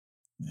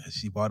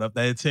She brought up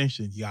that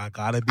attention. Y'all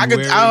gotta be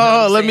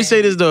let me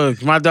say this though.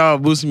 My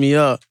dog boosted me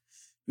up.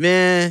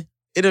 Man,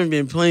 it done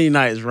been plenty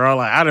nights, bro.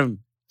 Like I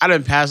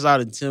done passed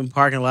out in Tim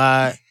parking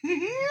lot.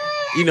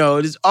 You know,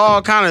 it's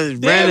all kind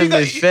of random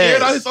and fast.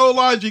 Aired out his old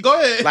laundry. Go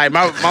ahead. Like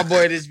my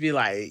boy just be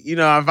like, you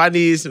know, if I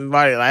need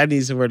somebody, like I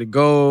need somewhere to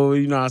go.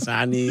 You know what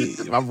I'm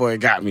saying? My boy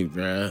got me,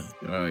 bro.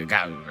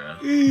 Got me, bro.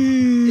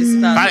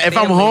 If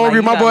I'm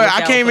hungry, my boy,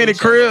 I came in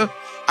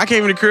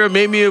the crib,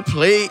 made me a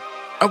plate.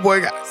 My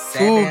boy got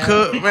food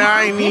cooked. Man,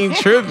 I ain't even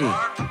tripping.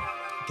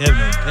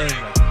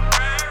 Kevin.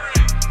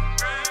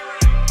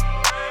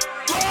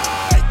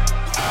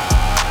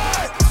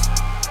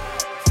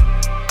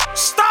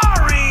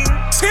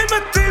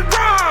 Timothy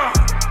Ron,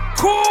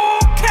 Cool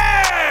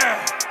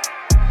Cat,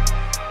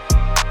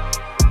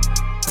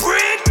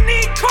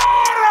 Brittany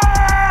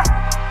Carter.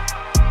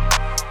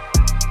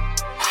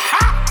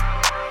 Ha!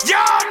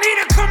 Y'all need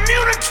to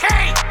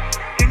communicate,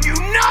 and you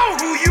know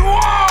who you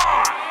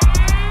are.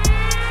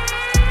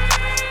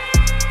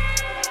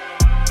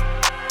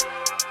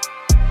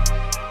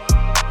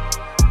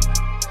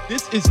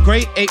 This is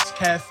Great Apes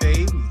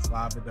Cafe. We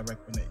live and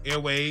direct from the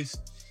airwaves.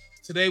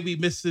 Today we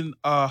missing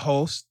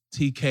host.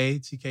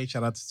 TK,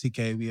 shout out to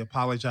TK. We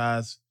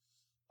apologize.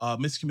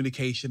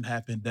 Miscommunication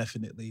happened,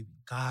 definitely.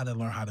 Gotta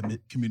learn how to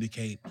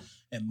communicate.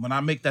 And when I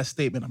make that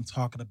statement, I'm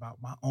talking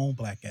about my own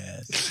black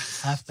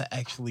ass. Have to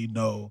actually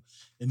know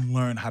and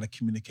learn how to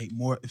communicate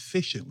more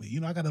efficiently.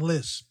 You know, I got a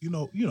lisp, you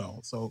know.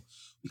 So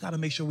we gotta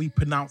make sure we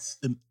pronounce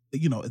and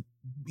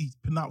we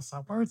pronounce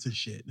our words and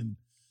shit and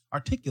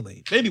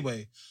articulate. But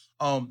anyway,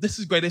 this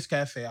is Greatest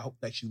Cafe. I hope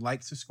that you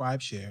like,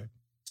 subscribe, share.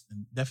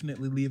 And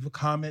definitely leave a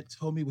comment.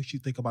 Tell me what you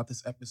think about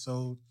this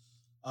episode.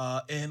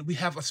 And we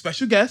have a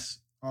special guest.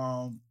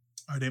 Her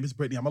name is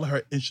Brittany. I'm going to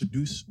let her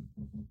introduce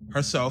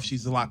herself.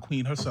 She's a lot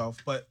queen herself.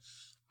 But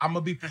I'm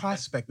going to be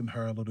prospecting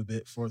her a little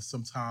bit for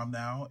some time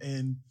now.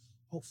 And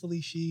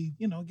hopefully she,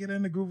 get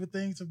in the groove of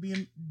things of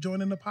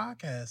joining the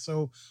podcast.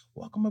 So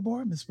welcome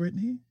aboard, Miss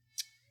Brittany.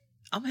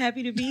 I'm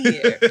happy to be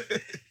here.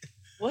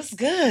 What's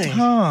good?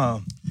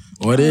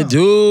 What it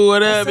do?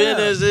 What that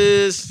business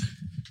is?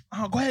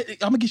 Go ahead.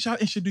 I'm gonna get y'all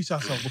introduce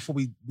yourself before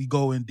we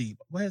go in deep.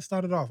 Go ahead,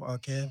 start it off,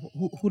 Kev.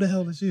 Who the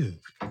hell is you?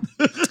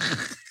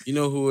 You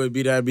know who would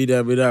be that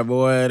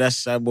boy?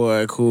 That's that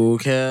boy, Cool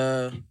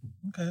Kev.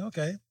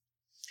 Okay.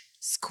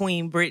 It's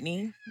Queen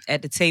Brittany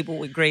at the table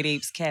with Great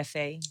Apes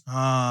Cafe.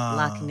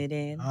 Locking it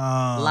in.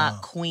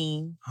 Lock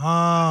Queen.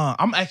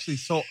 I'm actually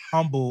so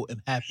humble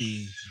and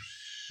happy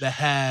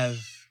to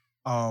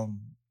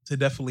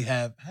definitely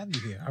have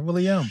you here. I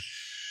really am.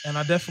 And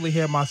I definitely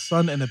hear my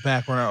son in the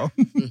background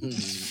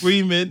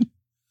screaming.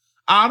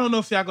 I don't know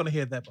if y'all gonna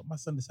hear that, but my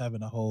son is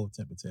having a whole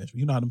temper tantrum.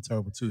 You know how them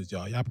terrible twos,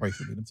 y'all. Y'all pray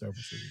for me, them terrible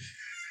twos.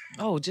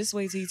 Oh, just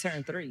wait till you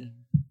turn 3.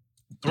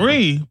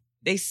 3?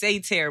 They say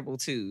terrible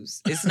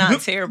twos. It's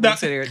not terrible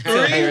till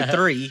they're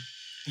 3.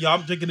 Y'all,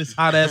 I'm drinking this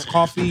hot ass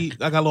coffee.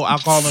 I got a little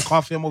alcohol in the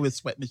coffee. I'm over here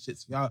sweating this shit.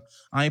 So y'all,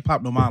 I ain't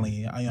popped no Molly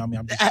here.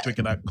 I'm just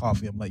drinking that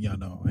coffee. I'm letting y'all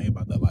know I ain't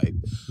about that life.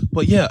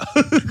 But yeah.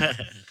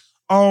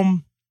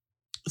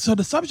 So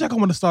the subject I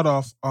want to start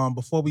off,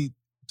 before we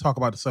talk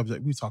about the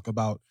subject we talk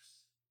about,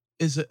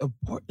 is the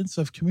importance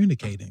of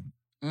communicating.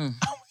 Let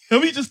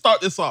me just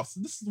start this off. So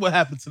this is what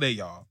happened today,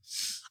 y'all.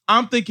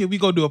 I'm thinking we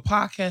gonna do a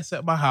podcast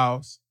at my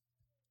house.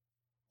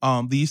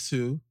 These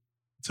two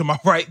to my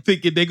right,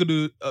 thinking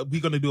we're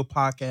gonna do a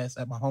podcast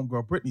at my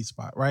homegirl Brittany's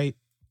spot, right?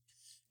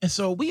 And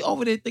so we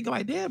over there thinking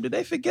like, damn, did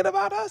they forget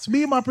about us?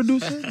 Me and my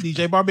producer,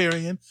 DJ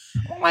Barbarian.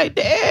 I'm like,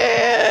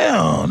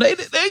 damn, they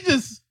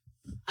just.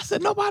 I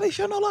said, nobody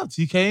show no love.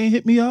 TK ain't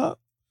hit me up.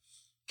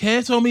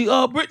 Kat told me,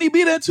 Brittany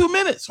be there in 2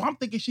 minutes. So I'm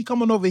thinking she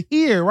coming over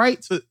here,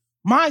 right, to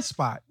my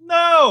spot.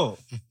 No.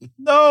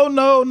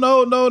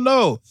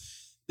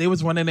 They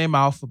was running their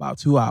mouth for about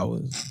 2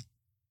 hours.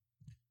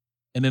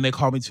 And then they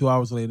called me 2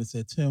 hours later and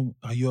said, Tim,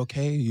 are you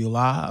okay? Are you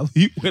alive?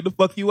 Where the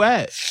fuck you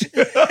at?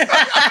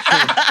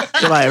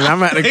 Like,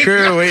 I'm at the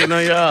crib waiting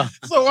on y'all.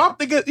 So I'm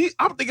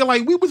thinking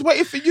like, we was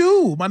waiting for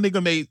you. My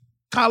nigga made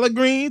collard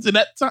greens and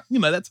that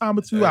time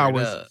of 2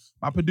 hours.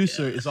 My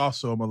producer is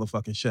also a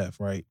motherfucking chef,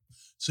 right?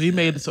 So he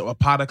made a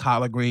pot of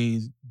collard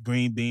greens,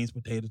 green beans,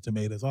 potatoes,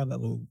 tomatoes, all that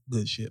little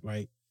good shit,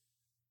 right?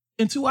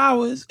 In 2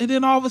 hours, and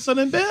then all of a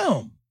sudden,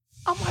 bam.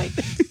 I'm like,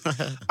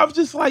 I'm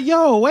just like,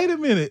 yo, wait a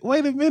minute.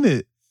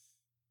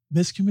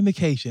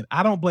 Miscommunication.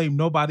 I don't blame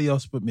nobody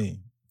else but me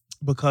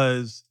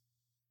because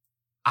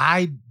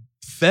I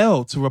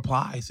failed to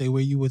reply, say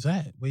where you was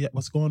at,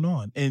 what's going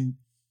on. And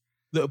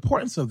the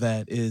importance of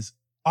that is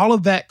all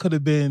of that could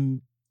have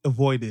been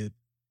avoided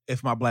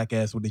if my black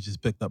ass would have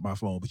just picked up my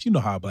phone. But you know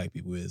how black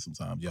people is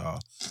sometimes, y'all.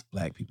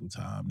 Black people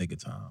time, nigga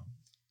time.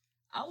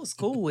 I was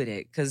cool with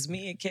it because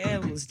me and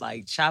Kev was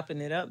like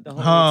chopping it up the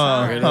whole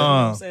time. You know what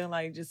I'm saying?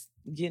 Like just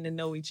getting to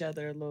know each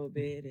other a little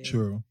bit. And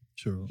True.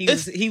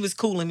 He was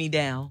cooling me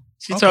down.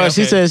 She said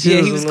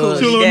he was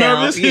cooling me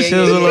down. Nervous. She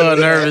was a little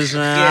nervous,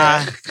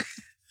 man.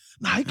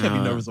 Nah, you can't be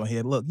nervous on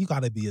here. Look, you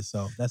gotta be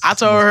yourself. I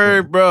told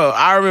her, bro,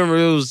 I remember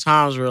it was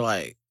times where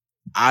like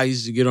I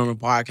used to get on the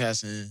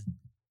podcast and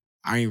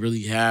I ain't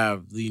really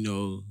have,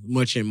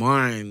 much in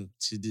mind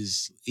to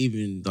just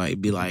even like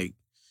be like,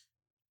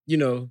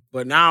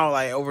 but now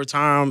like over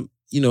time,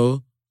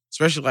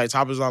 especially like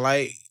topics I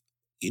like,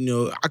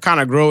 I kind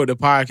of grow with the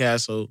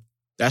podcast, so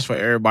that's for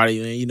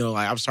everybody. And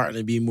like I'm starting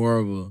to be more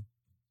of a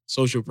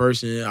social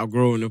person. I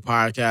grow in the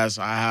podcast,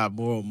 so I have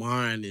more of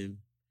mind and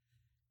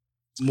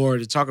more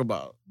to talk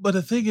about. But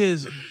the thing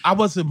is, I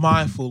wasn't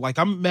mindful. Like,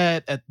 I'm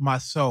mad at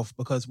myself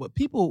because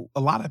a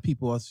lot of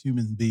people as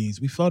human beings,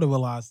 we fail to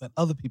realize that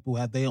other people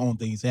have their own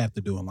things they have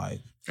to do in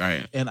life.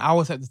 Right. And I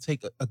always have to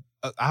take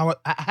I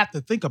have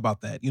to think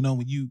about that.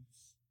 When you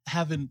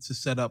having to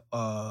set up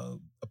a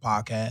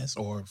podcast,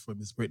 or for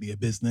Miss Brittany a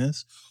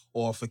business,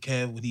 or for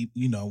Kev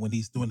when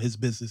he's doing his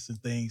business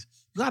and things,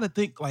 you got to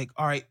think like,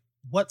 all right,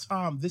 what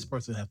time this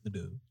person have to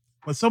do?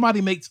 When somebody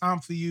make time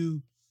for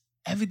you,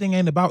 everything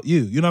ain't about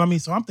you. You know what I mean?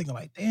 So I'm thinking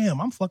like, damn,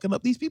 I'm fucking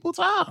up these people's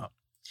time.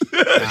 You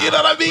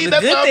know what I mean?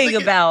 Well, the good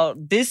thing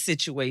about this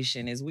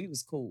situation is we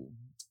was cool.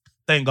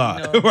 Thank God.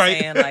 You know what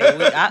right? I'm saying?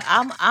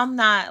 Like, I'm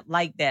not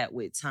like that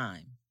with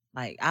time.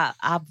 Like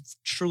I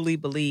truly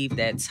believe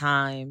that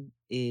time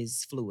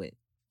is fluid.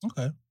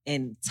 Okay.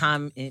 And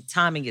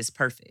timing is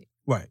perfect.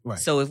 Right.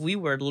 So if we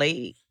were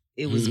late,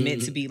 it was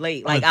meant to be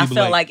late. Like I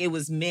felt like it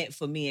was meant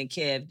for me and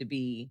Kev to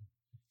be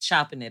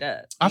chopping it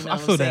up. You know I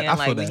feel that.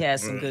 Like we had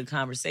some good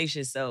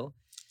conversations. So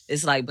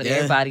it's like, but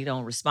everybody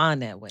don't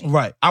respond that way.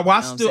 Right. I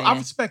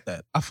respect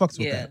that. I fucks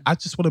with that. I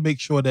just want to make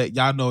sure that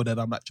y'all know that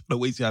I'm not trying to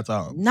waste y'all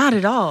time. Not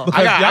at all.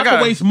 Because y'all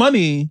can waste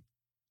money,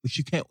 but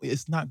you can't.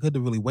 It's not good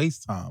to really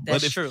waste time.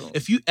 That's but true.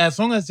 If you, as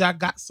long as y'all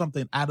got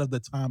something out of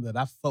the time that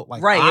I felt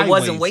like it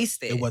wasn't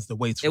wasted. It wasn't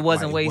wasted. It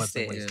wasn't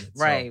wasted.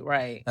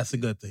 Right. That's a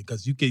good thing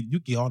because you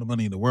get all the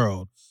money in the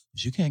world,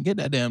 but you can't get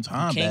that damn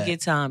time. You can't back.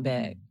 get time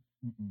back.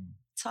 Mm-mm.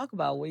 Talk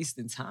about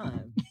wasting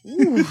time.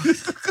 You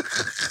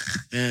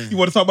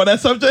want to talk about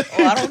that subject?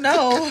 Oh, I don't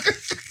know.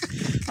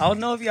 I don't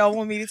know if y'all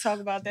want me to talk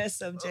about that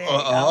subject.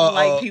 I don't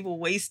like people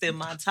wasting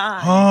my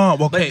time.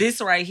 Okay. But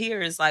this right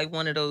here is like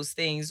one of those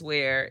things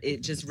where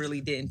it just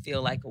really didn't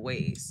feel like a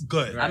waste.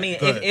 Good. I mean,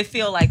 it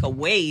feel like a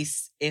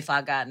waste if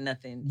I got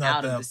nothing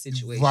out of the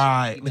situation.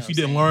 Right. If you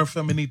didn't learn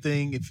from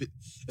anything, if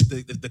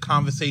the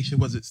conversation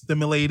wasn't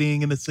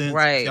stimulating in a sense.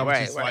 Right. I was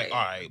just like, all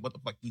right, what the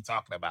fuck we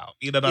talking about?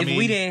 You know what I mean? If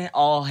we didn't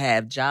all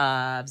have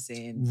jobs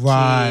and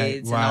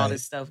kids and all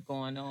this stuff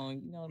going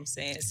on, you know what I'm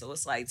saying? So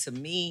it's like, to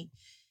me,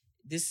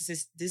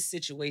 this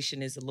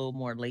situation is a little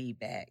more laid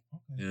back.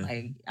 Yeah.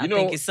 Like, I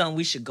think it's something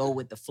we should go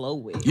with the flow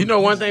with.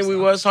 One thing we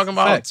was talking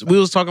about? We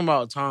was talking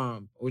about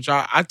time, which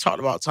I talked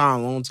about time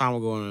a long time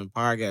ago in the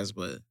podcast,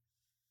 but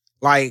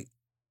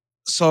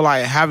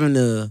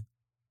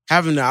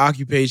having the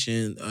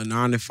occupation, a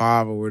 9 to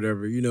 5 or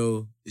whatever,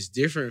 is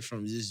different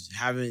from just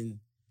having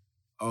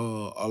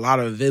a lot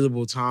of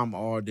available time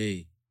all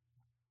day.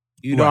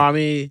 You know what I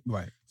mean?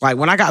 Right. Like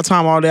when I got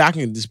time all day, I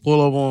can just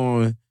pull up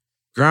on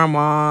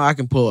grandma, I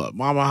can pull up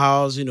mama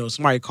house,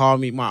 somebody called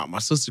me, my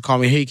sister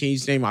called me, hey, can you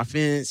stay in my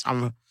fence?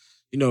 But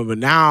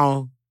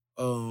now,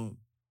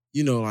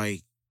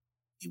 like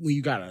when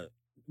you got an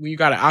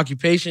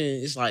occupation,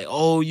 it's like,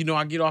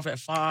 I get off at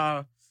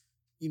 5,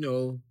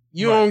 you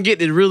don't get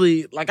to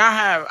really, like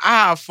I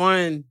have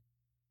fun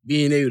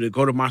being able to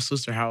go to my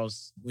sister's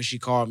house when she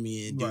called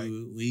me and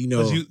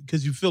do,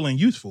 because you're feeling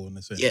useful in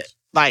a sense. Yeah,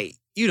 like,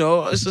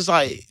 it's just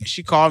like,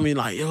 she called me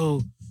like,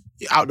 yo,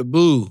 out the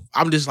blue.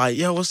 I'm just like,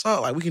 yo, what's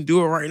up? Like, we can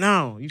do it right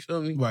now. You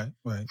feel me? Right.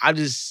 I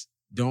just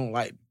don't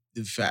like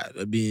the fact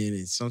of being,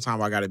 and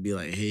sometimes I gotta be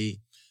like, hey,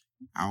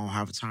 I don't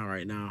have time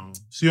right now.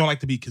 So you don't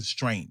like to be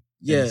constrained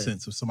in the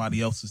sense of somebody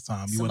else's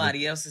time.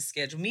 Somebody else's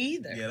schedule. Me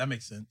either. Yeah, that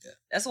makes sense. Yeah.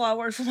 That's why I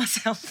work for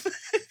myself.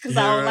 Because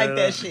I don't like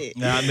that shit.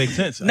 Yeah, it makes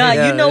sense. You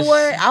know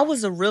what? I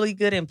was a really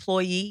good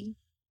employee,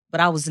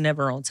 but I was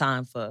never on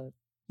time for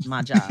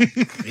my job.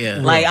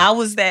 Like, I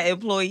was that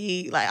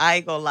employee. Like, I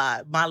ain't gonna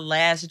lie. My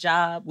last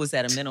job was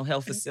at a mental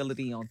health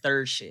facility on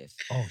 3rd shift.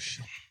 Oh,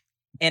 shit.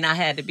 And I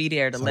had to be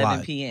there at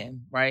 11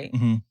 p.m., right?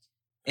 Mm-hmm.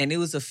 And it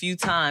was a few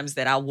times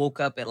that I woke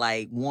up at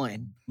like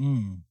 1.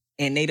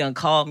 And they done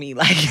called me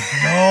like,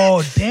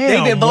 oh, damn.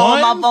 They been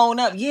blowing my phone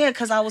up. Yeah,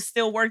 because I was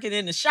still working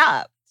in the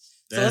shop.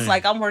 So it's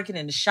like I'm working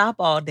in the shop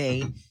all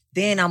day.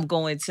 Then I'm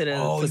going to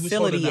the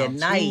facility at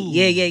night. Too.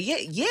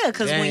 Yeah.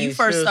 Because when you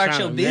first start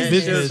your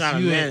business,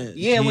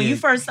 when you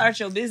first start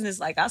your business,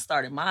 like I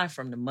started mine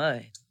from the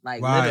mud,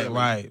 like literally.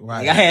 Right.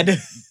 Like I had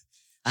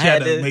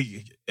to make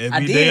it.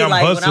 I did.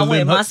 Like when I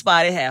went my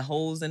spot, it had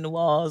holes in the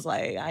walls.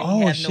 Like I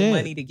didn't have no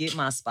money to get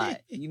my spot.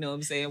 You know what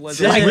I'm saying? It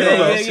wasn't like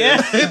that.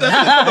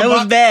 Yeah. It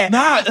was bad.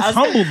 Nah, it's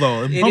humble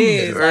though. It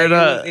is.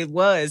 Like, it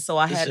was. So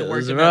I had to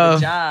work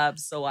another job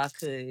so I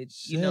could,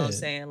 you know what I'm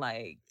saying,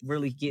 like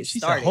really get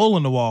started. A hole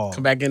in the wall.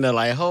 Come back in there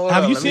like, hold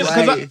Have up, you seen it?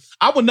 Because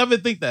I would never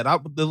think that.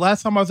 The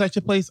last time I was at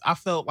your place, I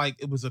felt like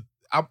it was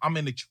I'm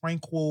in a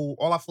tranquil.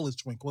 All I feel is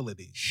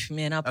tranquility.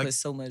 Man, I put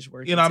so much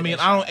work. You know what I mean?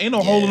 Ain't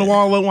no hole in the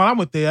wall when I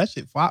went there. That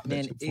shit fly.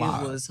 Man, it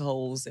was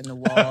holes in the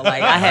wall.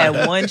 Like I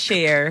had one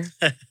chair.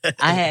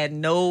 I had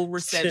no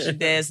reception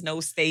desk, no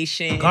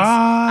station.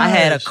 I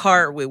had a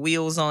cart with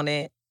wheels on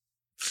it.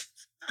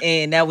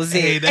 and that was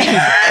it. I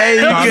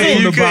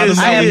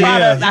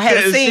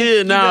had seen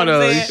it now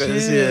though. You couldn't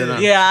see it now.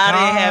 Yeah, I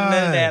didn't have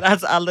none of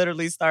that. I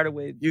literally started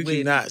with. You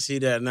cannot see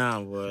that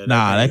now, boy.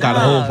 Nah, that got a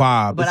whole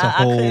vibe. But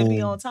I couldn't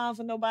be on time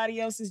for nobody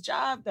else's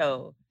job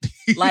though.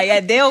 Like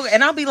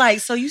and I'll be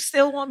like, so you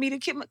still want me to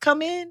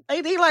come in?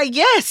 They like,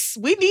 yes,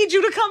 we need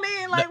you to come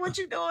in. Like, what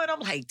you doing? I'm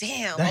like,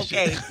 damn,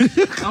 okay,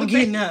 I'm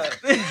getting up.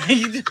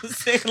 You just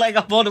say like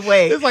I'm on the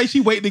way. It's like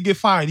she waiting to get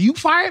fired. You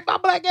fired my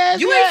black ass?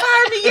 You ain't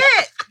fired me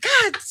yet.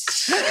 God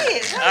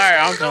shit. All right,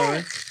 I'm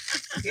coming.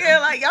 Yeah,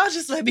 like y'all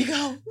just let me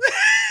go.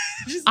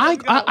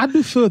 I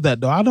do feel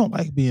that though. I don't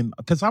like being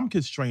because I'm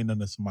constrained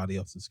under somebody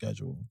else's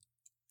schedule,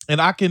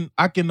 and I can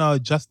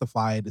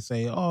justify it to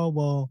say, oh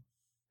well,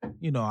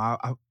 you know,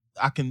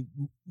 I can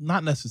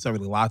not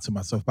necessarily lie to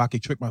myself, but I can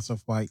trick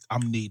myself like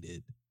I'm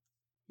needed.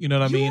 You know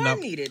what I mean? You are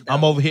needed, though.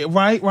 I'm over here,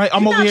 right?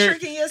 I'm You're over here. You're not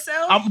tricking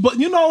yourself. But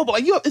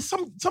like it's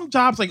some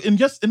jobs like in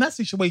that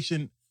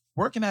situation,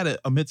 working at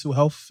a mental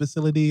health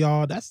facility,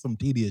 y'all, that's some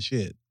tedious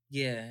shit.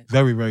 Yeah.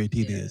 Very, very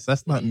tedious.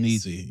 That's nothing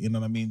easy. You know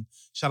what I mean?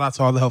 Shout out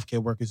to all the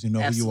healthcare workers. You know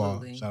who you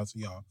are. Shout out to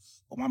y'all.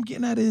 What I'm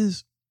getting at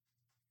is,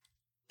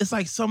 it's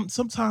like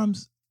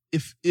sometimes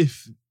if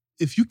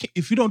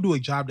you don't do a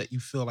job that you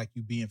feel like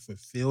you being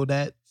fulfilled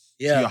at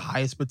to your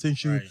highest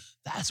potential,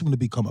 that's when it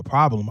become a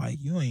problem. Like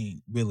you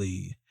ain't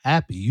really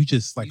happy. You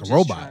just like a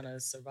robot. Trying to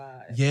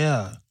survive.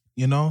 Yeah.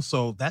 You know,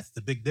 so that's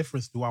the big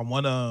difference. Do I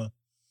want to,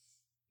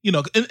 you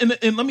know,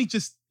 and let me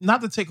just,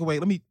 not to take away,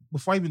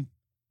 before I even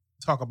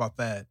talk about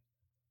that,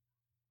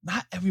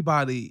 not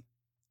everybody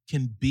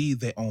can be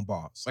their own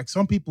boss. Like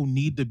some people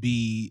need to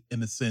be,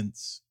 in a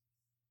sense,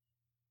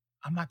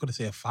 I'm not going to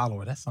say a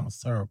follower. That sounds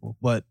terrible,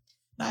 but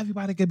not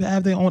everybody can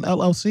have their own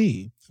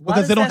LLC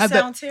because they don't have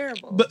that.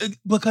 Terrible. But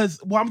because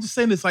I'm just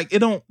saying this, like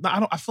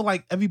I feel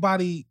like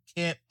everybody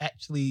can't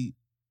actually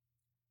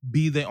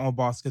be their own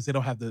boss because they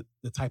don't have the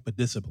type of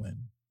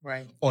discipline,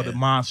 right, or the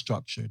mind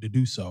structure to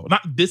do so.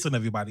 Not dissing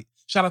everybody.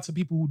 Shout out to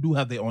people who do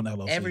have their own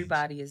LLC.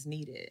 Everybody is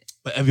needed,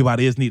 but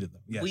everybody is needed though.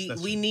 Yes,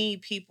 we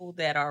need people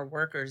that are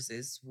workers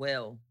as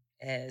well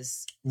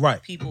as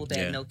people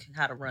that know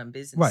how to run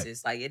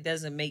businesses. Like it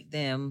doesn't make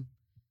them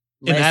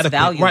less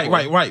valuable.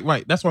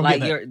 Right. That's what I'm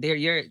like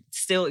you're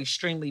still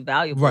extremely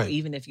valuable,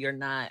 even if you're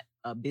not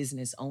a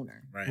business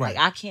owner. Right. Like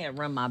I can't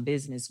run my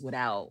business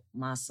without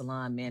my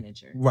salon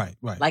manager. Right.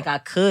 Like I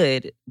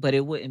could, but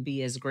it wouldn't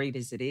be as great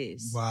as it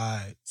is.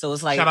 Right. So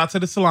it's like shout out to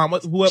the salon.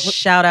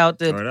 Shout out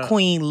to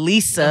Queen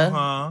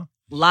Lisa,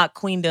 Lock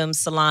Queendom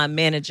salon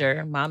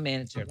manager, my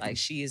manager. Like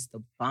she is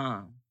the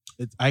bomb.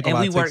 And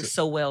we work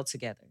so well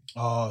together.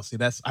 Oh, see,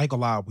 I ain't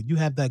gonna lie. When you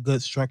have that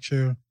good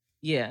structure,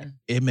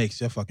 it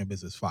makes your fucking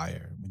business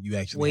fire when you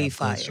actually have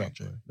good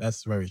structure.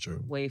 That's very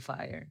true. Way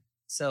fire.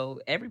 So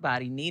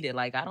everybody needed.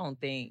 Like I don't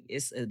think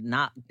it's a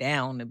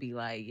knockdown to be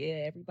like,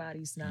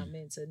 everybody's not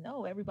meant to.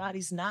 No,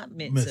 everybody's not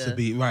meant to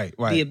be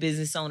be a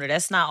business owner.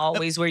 That's not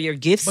always where your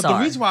gifts are. But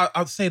the reason why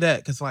I'd say that,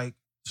 because like,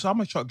 so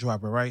I'm a truck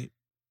driver, right?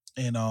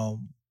 And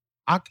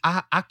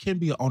I can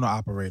be an owner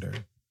operator,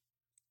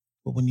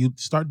 but when you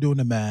start doing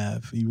the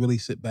math, you really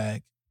sit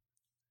back.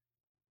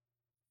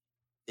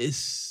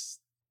 It's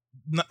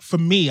not for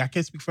me. I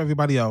can't speak for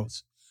everybody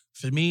else.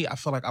 For me, I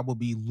feel like I will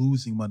be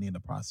losing money in the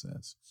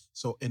process.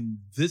 So in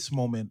this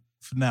moment,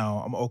 for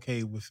now, I'm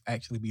okay with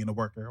actually being a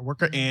worker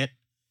and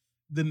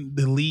then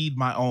to lead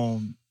my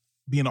own,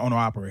 being an owner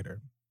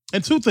operator.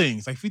 And two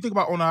things, like if you think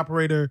about owner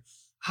operator,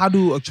 how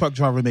do a truck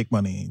driver make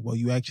money? Well,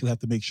 you actually have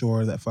to make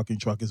sure that fucking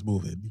truck is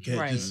moving. You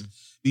can't just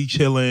be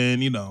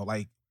chilling, you know,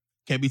 like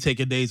can't be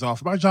taking days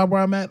off. My job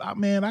where I'm at,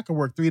 I could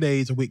work 3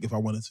 days a week if I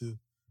wanted to.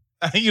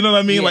 You know what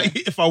I mean? Like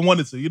if I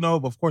wanted to, you know,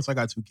 but of course I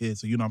got 2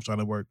 kids, so you know I'm trying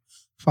to work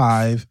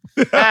 5.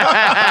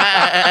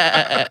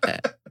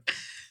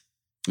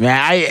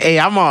 Man,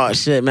 I'm all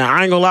shit, man.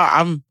 I ain't gonna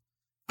lie.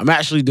 I'm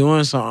actually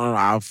doing something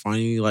I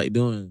finally like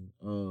doing.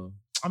 I mean,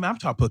 I'm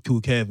trying to put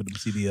Cool Kev in the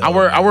CDL.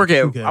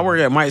 I work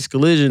at Mike's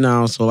Collision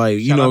now, so like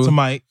you Shout know, out to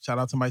Mike. Shout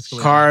out to Mike's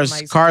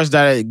Collision. Cars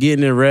that get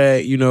in the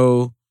red, you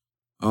know,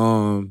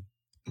 I'm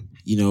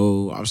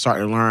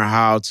starting to learn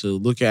how to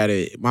look at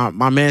it.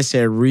 My man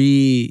said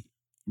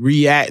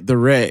react the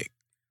wreck.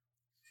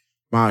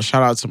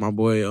 Shout out to my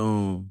boy,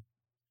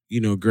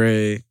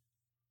 Greg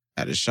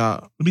at the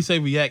shop. Let me say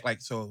react,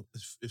 like, so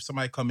if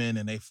somebody come in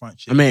and they front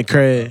shit. I mean,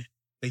 Craig.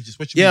 They just,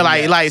 what you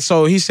mean? Like,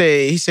 so he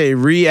said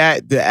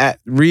react the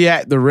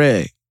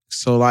wreck.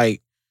 So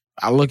like,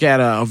 I look at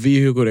a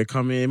vehicle that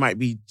come in, it might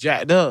be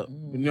jacked up,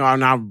 and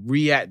I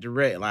react the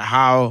wreck. Like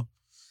how,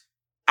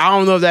 I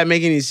don't know if that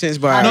make any sense,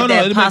 but I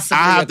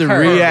have to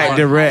react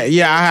the wreck.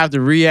 Yeah, I have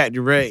to react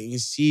the wreck and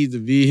see the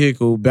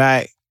vehicle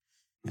back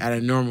at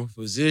a normal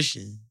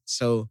position.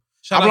 So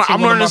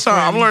I'm learning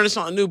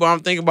something new, but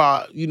I'm thinking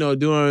about, doing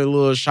a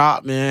little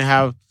shop,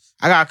 man.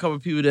 I got a couple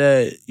of people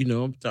that,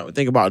 I'm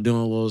thinking about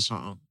doing a little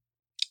something.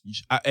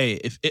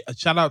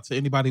 Shout out to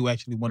anybody who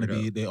actually want to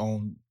be their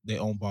own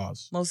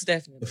boss. Most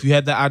definitely. If you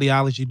had that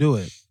ideology, do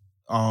it.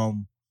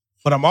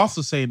 But I'm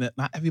also saying that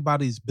not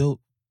everybody's built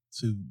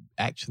to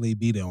actually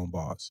be their own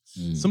boss.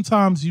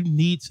 Sometimes you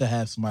need to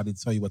have somebody to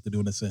tell you what to do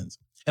in a sense.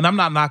 And I'm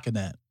not knocking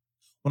that.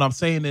 What I'm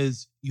saying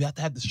is you have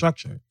to have the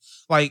structure.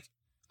 Like,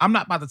 I'm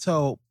not about to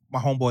tell my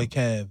homeboy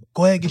Kev,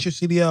 go ahead and get your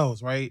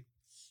CDLs, right?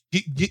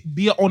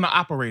 Be an owner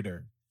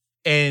operator.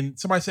 And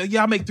somebody said,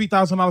 yeah, I make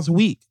 $3,000 a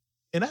week.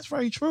 And that's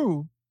very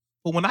true.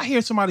 But when I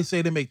hear somebody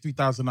say they make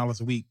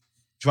 $3,000 a week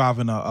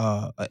driving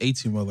a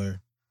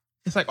 18-wheeler,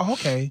 it's like, oh,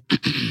 okay.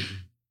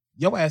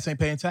 Your ass ain't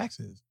paying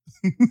taxes.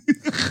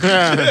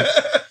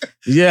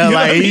 Yeah,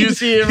 like you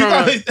see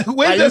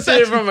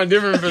it from a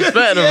different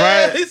perspective,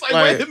 right? It's like,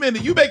 wait a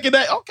minute, you making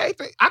that? Okay,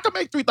 I can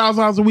make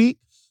 $3,000 a week.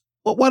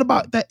 But what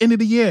about that end of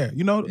the year?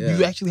 You know, do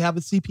you actually have a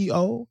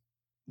CPO?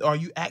 Are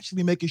you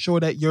actually making sure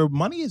that your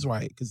money is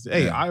right? Because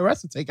hey,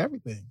 IRS will take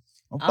everything.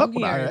 I'm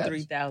hearing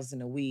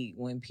 $3,000 a week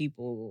when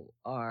people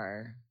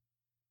are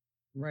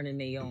running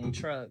their own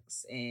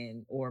trucks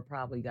or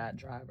probably got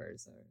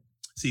drivers.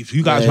 See, if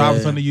you got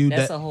drivers under you,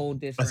 that's a whole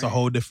different. That's a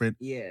whole different.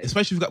 Yeah.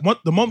 Especially if you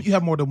got the moment you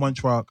have more than one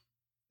truck,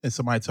 and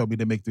somebody told me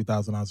they make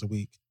 $3,000 a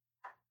week,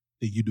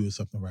 then you doing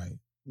something right.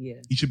 Yeah.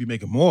 You should be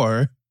making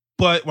more.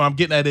 But what I'm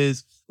getting at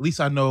is, at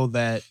least I know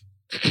that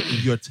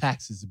your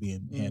taxes are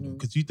being handled.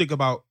 Because you think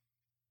about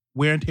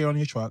wear and tear on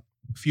your truck,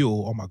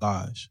 fuel. Oh my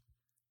gosh,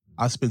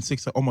 I spent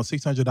almost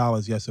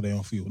 $600 yesterday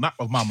on fuel. Not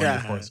of my money,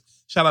 of course.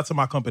 Shout out to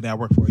my company I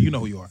work for. You know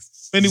who you are.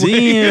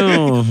 Anyway,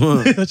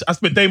 I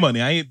spent their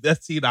money. I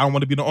don't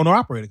want to be the owner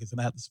operator because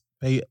then I have to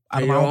pay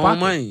out of my own pocket.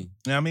 Money. You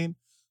know what I mean?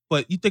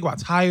 But you think about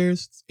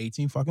tires,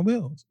 18 fucking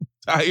wheels.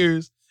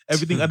 Tires,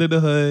 everything under the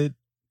hood,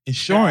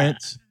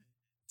 insurance.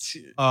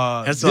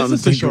 That's what I'm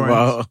thinking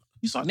about.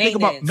 You start thinking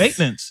about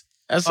maintenance.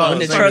 That's all. When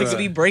the trucks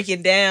be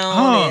breaking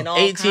down and all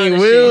 18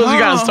 wheels, you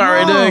gotta start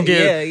right there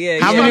again. Yeah.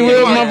 How many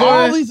wheels, my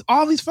boy?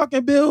 All these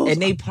fucking bills.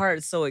 And they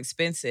parts so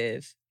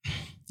expensive.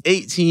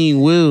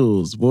 18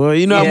 wheels, boy.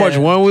 You know how much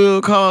one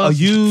wheel costs?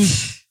 A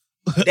used.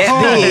 You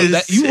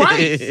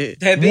right.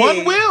 That big.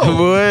 One wheel.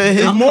 Boy,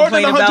 it's more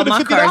than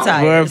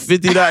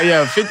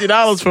 $150.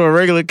 $50 for a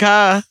regular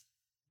car.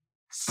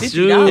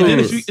 $50. And then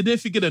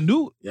if you get a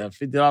new,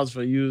 $50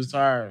 for a used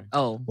tire.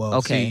 Oh, well,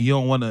 okay. See, you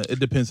don't want to. It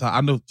depends. How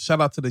I know.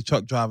 Shout out to the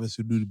truck drivers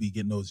who do to be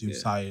getting those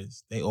used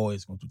tires. They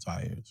always go through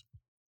tires,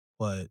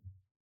 but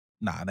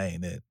nah, that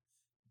ain't it.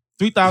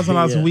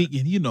 $3,000 a week,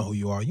 and you know who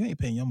you are. You ain't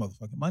paying your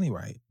motherfucking money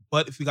right.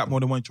 But if you got more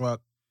than one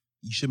truck,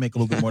 you should make a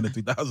little bit more than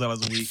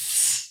 $3,000 a week.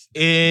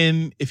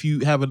 And if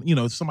you have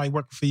somebody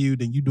working for you,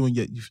 then you're doing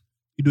your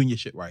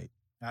shit right.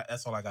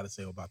 That's all I got to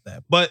say about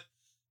that. But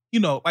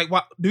like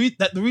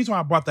the reason why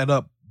I brought that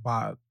up,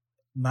 by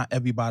not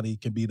everybody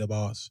can be the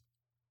boss,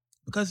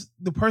 because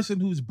the person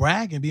who's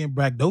being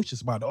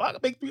braggadocious about, I can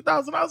make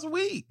 $3,000 a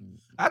week.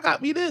 I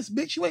got me this,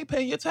 bitch. You ain't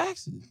paying your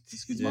taxes.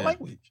 Excuse my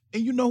language,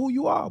 and you know who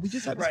you are. We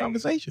just had this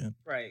conversation.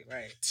 Right.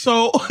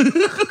 So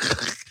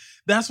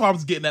that's why I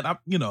was getting at. Like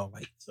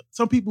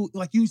some people,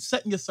 like you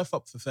setting yourself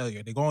up for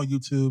failure. They go on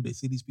YouTube, they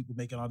see these people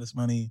making all this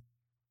money,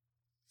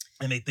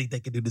 and they think they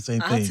can do the same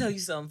thing. I'll tell you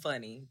something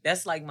funny.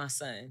 That's like my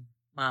son.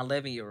 My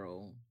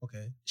 11-year-old.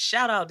 Okay.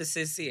 Shout out to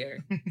Sincere.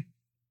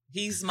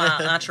 He's my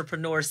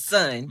entrepreneur's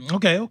son.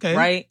 Okay.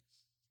 Right?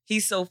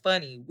 He's so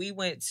funny. We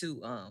went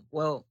to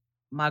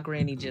my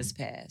granny just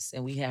passed,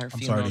 and we had her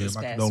funeral this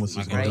past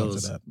week, right?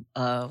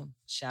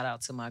 Shout out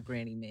to my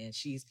granny, man.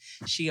 She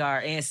our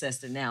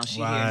ancestor now.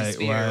 She here in the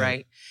spirit,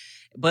 right?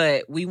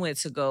 But we went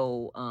to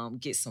go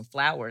get some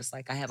flowers.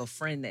 Like I have a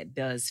friend that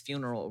does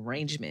funeral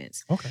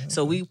arrangements. Okay.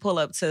 So we pull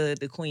up to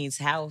the queen's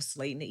house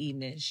late in the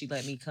evening. She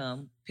let me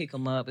come pick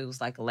them up. It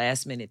was like a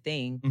last minute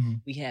thing. Mm-hmm.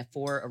 We had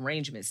 4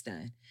 arrangements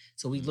done.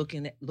 So we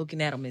looking at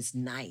them. It's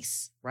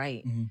nice,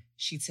 right? Mm-hmm.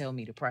 She tell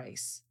me the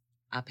price.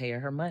 I pay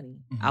her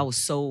money. Mm-hmm. I was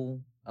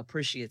so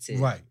appreciative.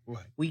 Right.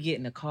 We get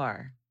in the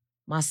car.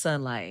 My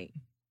son like,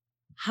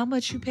 how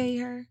much you pay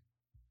her?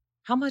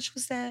 How much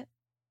was that?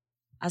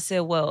 I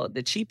said, well,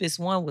 the cheapest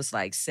one was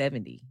like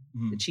 70.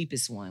 Mm-hmm. The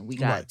cheapest one. We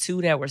got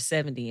 2 that were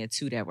 70 and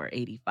 2 that were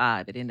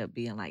 85. It ended up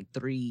being like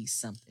 3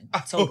 something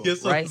total,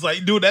 right? It's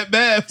like doing that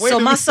math.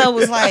 So my son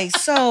was like,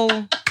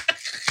 man,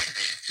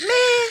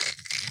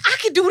 I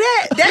could do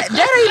that.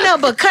 That ain't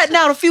nothing but cutting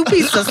out a few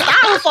pieces of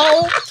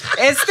styrofoam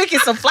and sticking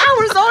some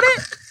flowers on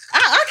it.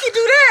 I can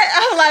do that.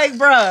 I'm like,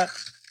 bruh,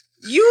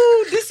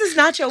 this is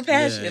not your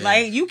passion. Yeah.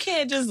 Like, you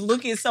can't just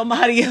look at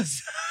somebody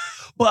else.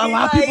 But a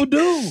lot of people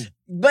do.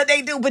 But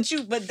they do. But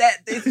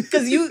that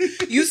because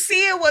you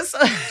see it was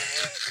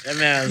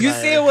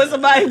see it was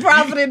somebody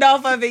profiting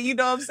off of it. You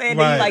know what I'm saying?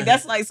 Right. Like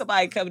that's like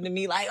somebody coming to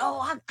me like,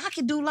 oh, I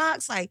can do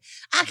locks. Like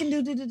I can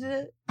do.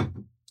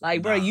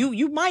 Like, bro,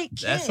 you might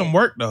can. That's some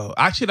work though.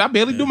 I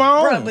barely do my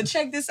own. Bro, but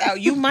check this out.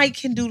 You might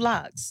can do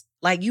locks.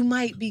 Like you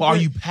might be. Are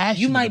you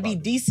passionate? You might be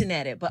decent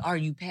at it, but are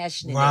you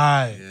passionate?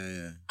 Right.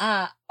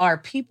 Yeah. Are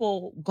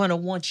people gonna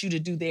want you to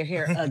do their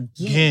hair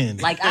again?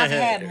 Like I've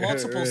had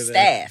multiple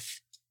staff.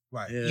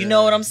 Right. Yeah. You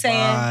know what I'm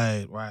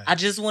saying? Right. I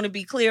just want to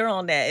be clear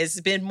on that.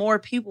 It's been more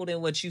people than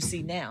what you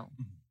see now.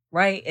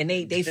 right? And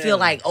they feel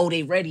like, oh,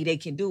 they ready, they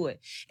can do it.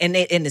 And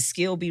the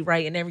skill be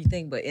right and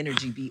everything, but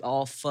energy be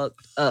all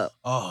fucked up.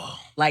 Oh.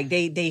 Like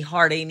they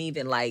heart ain't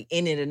even like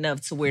in it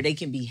enough to where they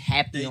can be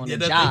happy on the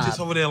job. They just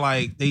over there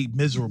like they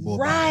miserable.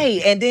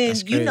 Right. And then,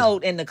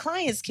 and the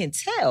clients can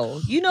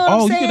tell. You know what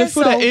I'm saying? They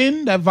feel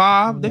that that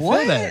vibe. They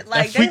feel that.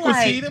 Like, that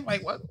frequency. They're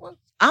like, what?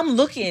 I'm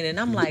looking and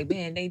I'm like,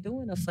 man, they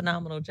doing a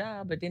phenomenal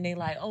job. But then they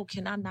like, oh,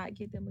 can I not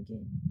get them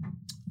again?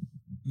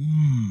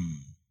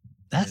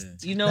 That's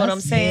what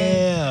I'm saying?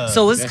 Yeah.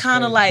 So it's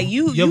kind of like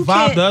your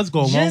vibe does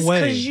go a long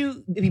way.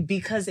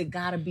 Because it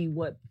gotta be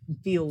what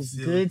feels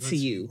good to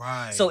you.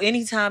 Right. So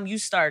anytime you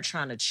start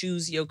trying to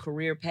choose your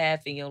career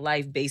path in your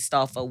life based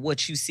off of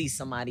what you see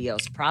somebody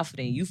else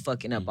profiting, you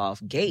fucking up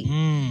off gate.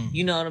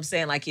 You know what I'm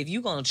saying? Like if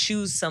you're gonna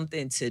choose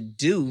something to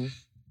do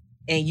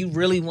and you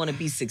really want to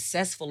be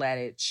successful at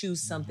it,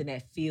 choose something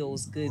that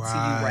feels good to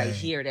you right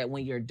here. That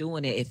when you're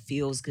doing it, it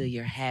feels good.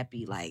 You're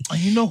happy. Like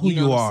you know who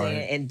you are.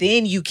 And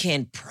then you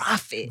can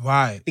profit.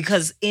 Right.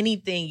 Because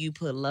anything you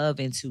put love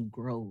into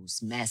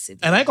grows massively.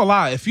 And I ain't gonna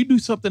lie, if you do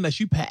something that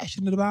you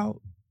passionate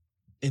about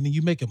and then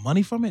you making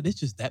money from it, it's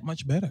just that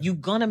much better. You're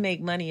gonna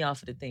make money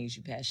off of the things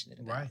you're passionate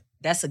about. Right.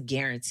 That's a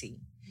guarantee.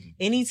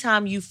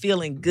 Anytime you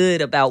feeling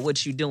good about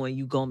what you're doing,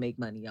 you gonna make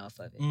money off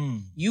of it.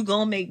 You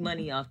gonna make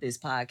money off this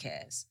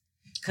podcast.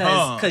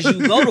 Cause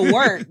you go to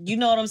work, you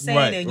know what I'm saying?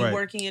 Right, and you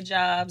work in your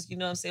jobs, you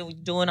know what I'm saying?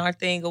 We're doing our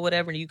thing or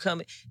whatever, and you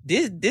come.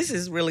 This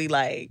is really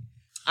like,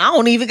 I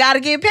don't even gotta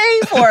get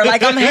paid for it.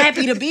 Like I'm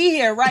happy to be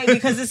here, right?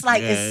 Because it's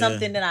like it's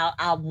something that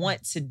I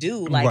want to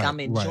do. Like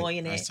I'm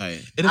enjoying it.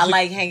 I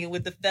like hanging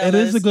with the fellas. It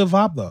is a good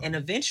vibe though. And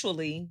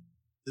eventually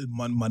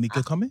money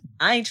could come in.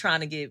 I ain't trying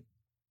to get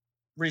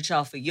rich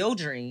off of your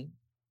dream,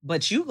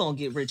 but you gonna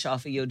get rich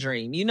off of your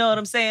dream. You know what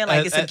I'm saying?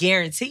 Like it's a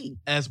guarantee.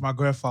 As my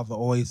grandfather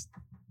always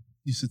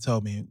used to tell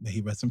me, that he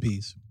rest in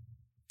peace.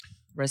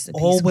 Rest in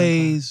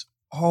peace.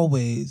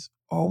 Always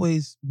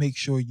make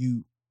sure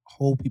you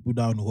hold people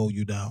down who hold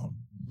you down.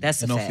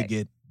 That's a fact. And don't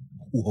forget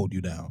who hold you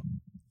down.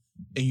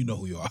 And you know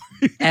who you are.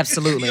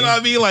 Absolutely. You know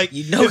what I mean? Like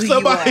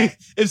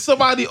if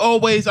somebody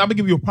always, I'm gonna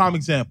give you a prime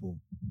example.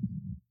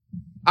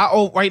 I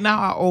owe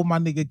my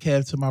nigga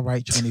Kev to my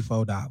right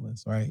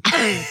 $24, right?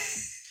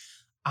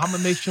 I'm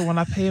gonna make sure when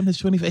I pay him his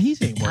 $25, he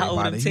ain't worried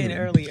about it. 10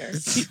 earlier.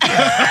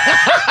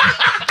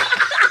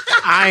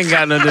 I ain't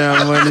got no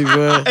damn money,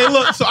 bro. Hey,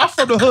 look, so I'm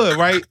from the hood,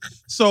 right?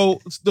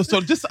 So just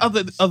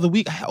the other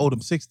week, I owed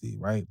him 60,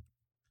 right?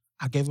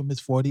 I gave him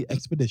his 40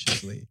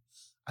 expeditiously.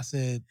 I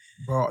said,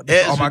 bro,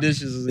 it's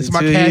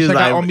my cash I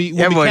got on me.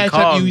 When we cash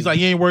up you, he's like,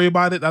 you ain't worried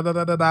about it,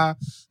 da.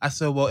 I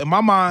said, well, in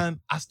my mind,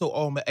 I still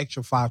owe him an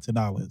extra $5,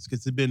 $10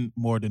 because it's been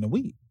more than a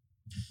week.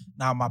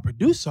 Now, my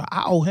producer,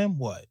 I owe him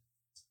what?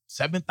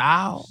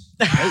 $7,000?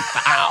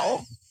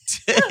 $8,000?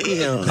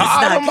 Damn.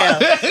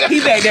 He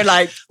back there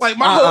like my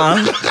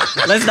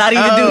let's not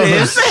even do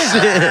this.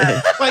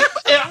 Like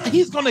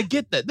he's gonna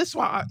get that. That's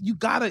why you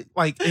gotta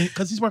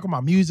because he's working my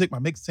music, my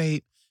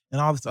mixtape,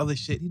 and all this other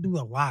shit. He do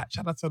a lot.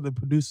 Shout out to the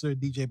producer,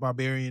 DJ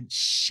Barbarian.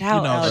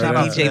 Shout out to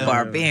DJ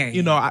Barbarian.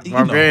 You know, King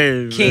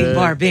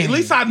Barbarian. At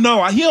least I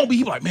know. He don't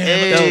be like,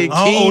 man,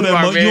 I don't owe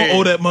that much. You don't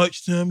owe that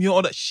much to him. You don't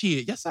owe that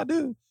shit. Yes, I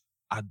do.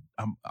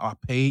 I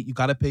paid. You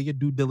got to pay your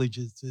due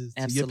diligence to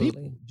your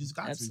people. You just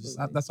got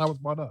to. That's how it's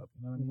brought up.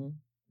 You know what I mean?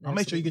 I'll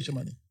make sure you get your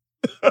money.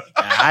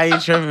 I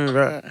ain't tripping,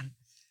 bro.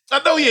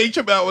 I know he ain't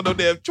tripping out with no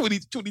damn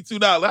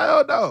 $22. I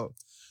don't know.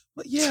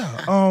 But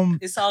yeah,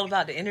 it's all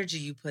about the energy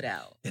you put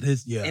out. It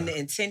is, yeah, and the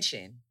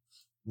intention.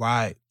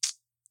 Right.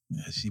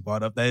 Yeah, she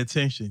brought up that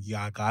intention.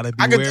 Yeah, I gotta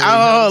be.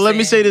 Let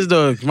me say this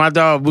though. My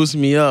dog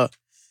boosted me up,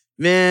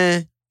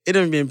 man. It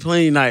done been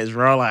plenty nights,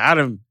 bro. Like I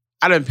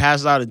done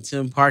passed out in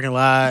Tim parking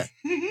lot.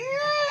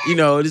 You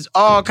know, it's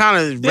all kind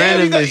of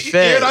random and fast.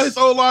 Aired out his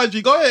old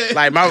laundry. Go ahead.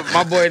 Like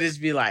my boy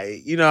just be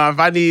like, you know, if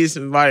I need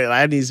somebody,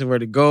 like I need somewhere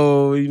to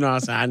go. You know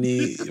what I'm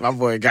saying? My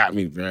boy got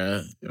me,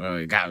 bro.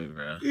 If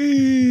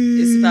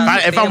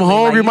I'm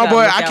hungry, my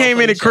boy, I came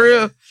in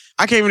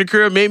the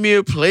crib, made me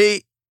a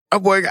plate. My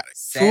boy got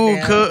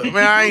food cooked.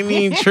 Man, I ain't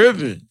even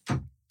tripping.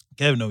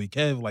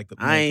 Kev like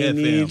I ain't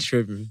even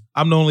tripping.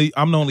 I'm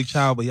the only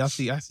child, but I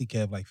see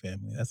Kev like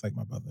family. That's like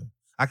my brother.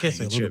 I can't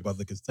say little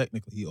brother because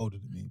technically he older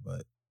than me,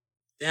 but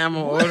damn,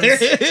 I'm older.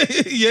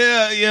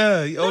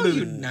 yeah. He older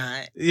than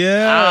not.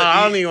 Yeah.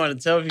 I don't even want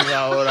to tell people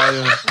how old I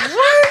am.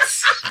 What?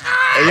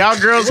 Hey, y'all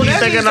girls keep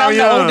thinking I'm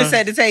young. The oldest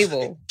at the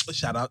table.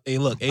 Shout out. Hey,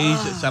 look,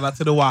 Asia. Shout out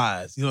to the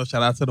wise. You know,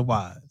 shout out to the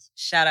wise.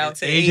 Shout out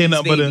to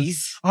 80s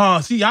babies.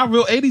 See, y'all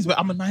real 80s, but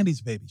I'm a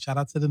 90s baby. Shout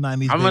out to the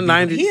 90s I'm a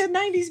 90s. He a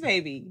 90s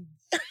baby.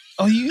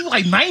 Oh, you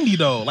like 90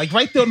 though. Like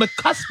right there on the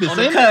cusp. On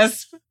the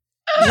cusp.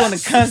 You on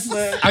the cusp.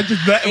 I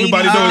just let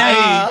everybody know his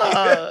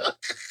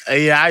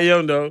age. Yeah, I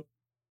am though.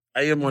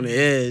 I am on the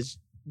edge.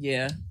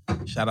 Yeah.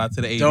 Shout out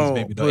to the 80s, Don't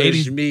baby. Don't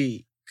push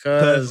me,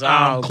 cause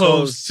I'm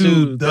close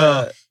to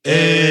the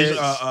edge.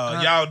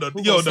 Y'all know.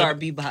 Who gonna start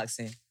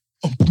beatboxing?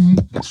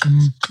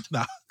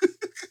 Nah.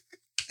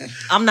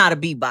 I'm not a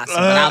beatboxer,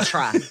 but I'll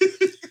try.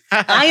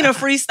 I ain't a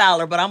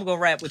freestyler, but I'm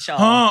gonna rap with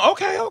y'all.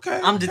 Okay.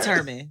 I'm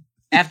determined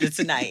after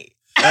tonight.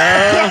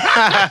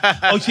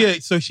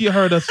 So she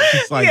heard us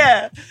just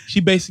like she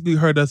basically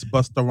heard us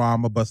bust the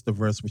rhyme or bust the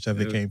verse,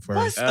 whichever came first.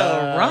 Bust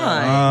the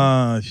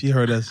rhyme. She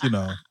heard us,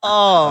 man.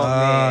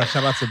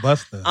 Shout out to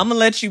Busta. I'm gonna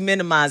let you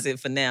minimize it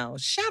for now.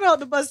 Shout out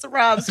to Busta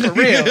Rhymes for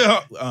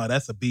real.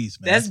 That's a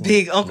beast, man. That's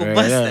big Uncle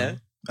Busta.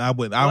 I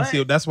don't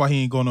see. That's why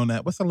he ain't going on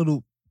that. What's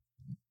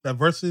that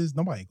verses?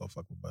 Nobody ain't gonna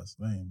fuck with Busta.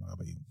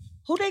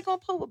 Who they gonna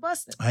put with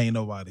Busta? I ain't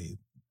nobody.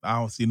 I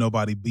don't see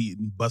nobody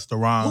beating Busta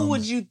Rhymes. Who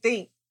would you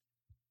think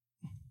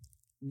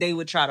they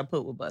would try to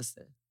put with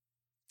Busta?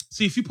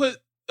 See, if you put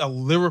a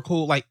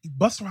lyrical, like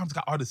Busta Rhymes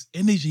got all this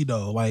energy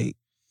though, like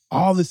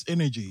all this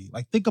energy.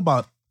 Like think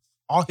about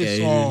all his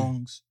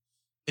songs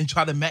and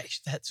try to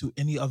match that to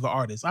any other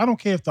artist. I don't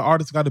care if the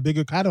artist got a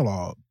bigger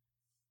catalog,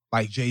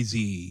 like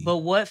Jay-Z. But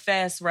what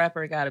fast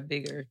rapper got a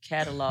bigger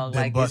catalog?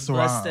 Like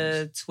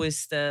Busta,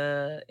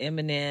 Twista,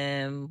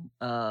 Eminem,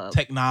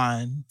 Tech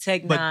Nine,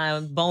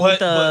 Bone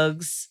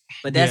Thugs.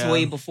 But that's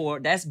way before.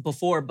 That's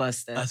before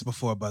Busta. That's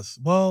before Busta.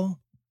 Well,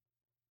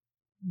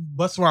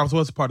 Busta Rhymes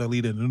was part of the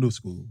leader in the new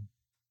school.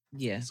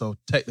 Yeah. So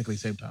technically,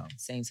 same time.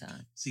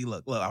 See,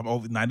 look, I'm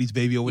over 90s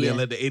baby over there.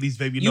 Let the 80s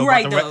baby know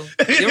about the rap.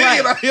 You're right.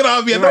 you know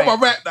what I mean? I know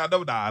my rap.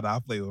 Nah, I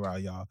play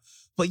around y'all.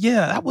 But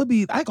yeah, that would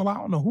be, I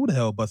don't know who the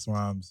hell Busta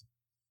Rhymes.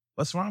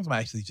 Busta Rhymes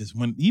might actually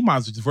he might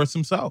as well just verse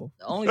himself.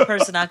 The only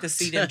person I could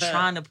see them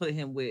trying to put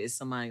him with is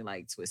somebody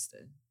like Twista.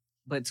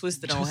 But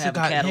Twista don't have a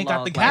catalog. He ain't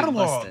got the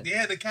catalog. Like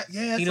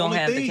he don't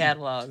have the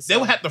catalog. So. They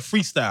would have to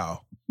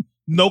freestyle.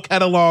 No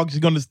catalogs.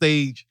 You're on the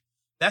stage.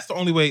 That's the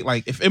only way.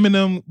 Like if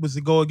Eminem was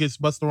to go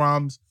against Busta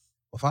Rhymes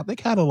without the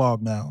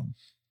catalog now,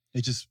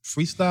 it just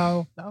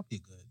freestyle. That would be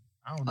good.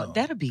 I don't know.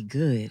 That'd be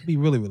good. It'd be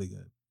really, really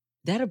good.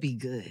 That'd be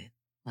good.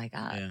 Like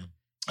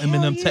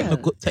Eminem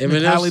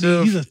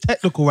technicality. He's a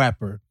technical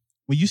rapper.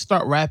 When you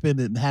start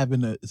rapping and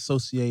having to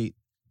associate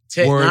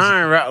Tech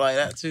Nine rap like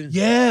that too.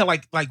 Yeah,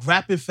 like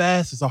rapping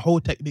fast is a whole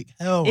technique.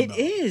 Hell, it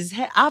is.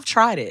 I've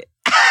tried it.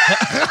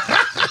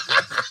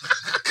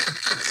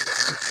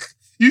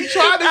 You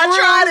tried it?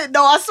 I tried it.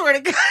 No, I swear to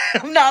God,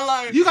 I'm not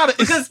lying. You gotta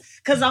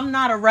because I'm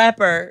not a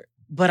rapper,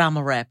 but I'm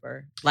a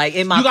rapper. Like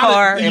in my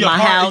car, in my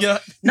house.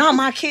 Not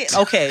my kid.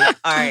 Okay, all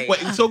right.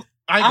 Wait, so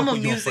I'm a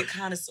music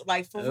connoisseur,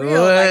 like for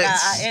real. Like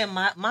I am.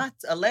 My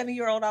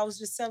 11-year-old I was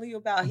just telling you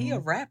about. He a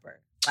rapper.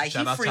 Like he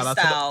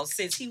freestyle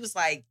since he was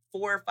like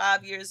 4 or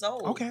 5 years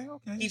old. Okay.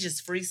 He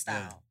just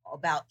freestyle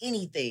about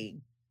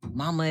anything.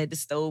 Mama at the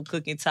stove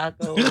cooking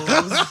tacos.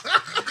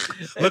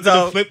 Look at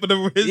the flip of the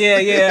wrist.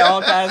 Yeah,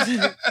 all kinds.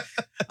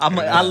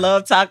 I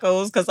love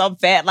tacos because I'm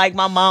fat like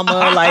my mama.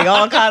 Like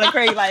all kind of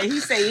crazy. Like he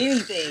say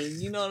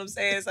anything. You know what I'm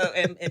saying? So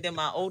and then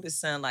my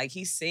oldest son, like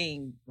he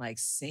sing.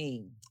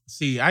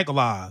 See, I ain't gonna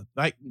lie.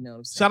 Like, you know what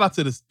I'm saying? Shout out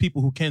to the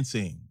people who can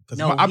sing. Because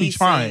I be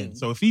trying.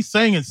 So if he's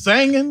singing.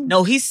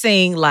 No, he's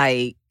sing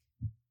like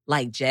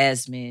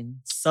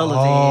Jasmine Sullivan.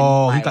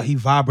 Oh, like, he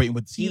vibrating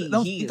with.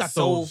 He got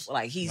soul.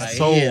 Like he's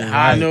soul.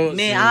 I know.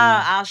 Man,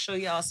 I'll show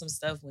y'all some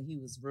stuff when he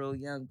was real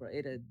young, bro.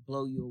 It'll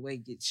blow you away,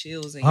 get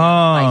chills, and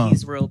like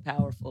he's real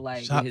powerful,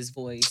 like with his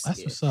voice.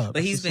 That's what's up.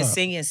 But he's been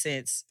singing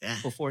since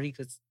before he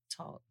could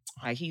talk.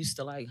 Like he used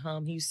to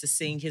hum. He used to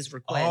sing his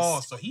requests. Oh,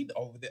 so he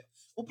over there.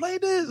 Well, play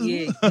this.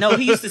 Yeah. No,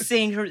 he used to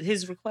sing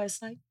his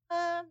requests like,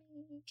 can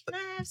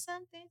I have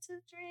something to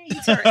drink?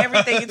 He turned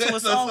everything into a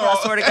song. I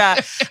swear to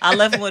God. I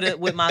left him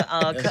with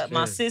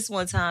my sis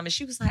one time, and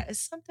she was like, is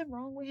something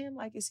wrong with him?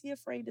 Like, is he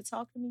afraid to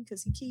talk to me?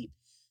 Because he keep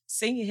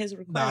singing his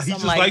requests.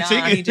 I'm like,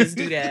 he just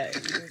do that.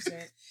 You know what I'm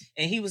saying?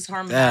 And he was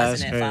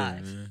harmonizing at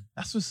 5. Man.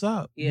 That's what's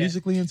up. Yeah.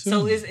 Musically in tune.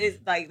 So it's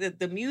like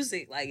the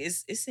music, like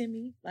it's in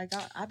me. Like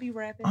I be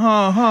rapping.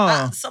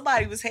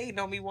 Somebody was hating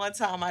on me one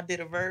time. I did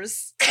a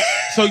verse.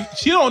 So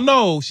she don't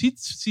know. She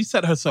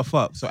set herself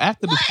up. So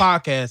after this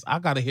podcast, I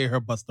gotta hear her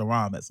bust a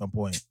rhyme at some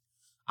point.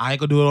 I ain't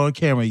gonna do it on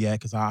camera yet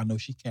because I know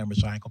she camera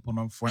shy. I ain't gonna put it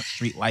on Front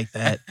Street like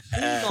that.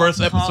 First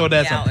episode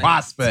as a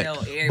prospect.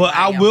 But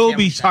I will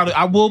be trying to.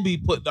 I will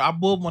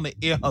want to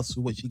ear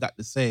hustle what she got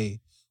to say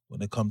when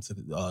it comes to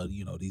the,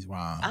 these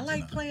rhymes. I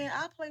like playing.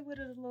 I play with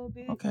it a little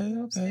bit. Okay, you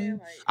know okay.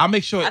 Like, I'll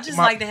make sure. I just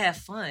like to have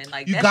fun.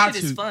 Like that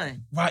shit is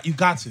fun. Right, you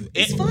got to.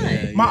 It's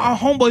fun. My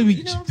homeboy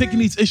be picking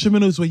these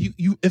instrumentals where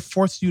it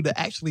forces you to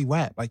actually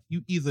rap. Like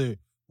you either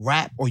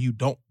rap or you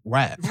don't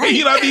rap. Right.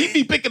 You know what I mean?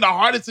 He be picking the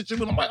hardest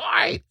instrument. I'm like, all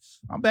right,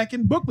 I'm back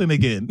in Brooklyn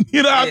again.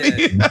 You know what I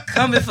mean?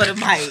 Coming for the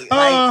mic.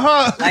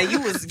 Like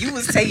you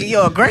was taking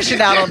your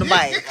aggression out on the mic.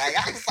 Like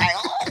I was like,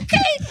 oh, okay.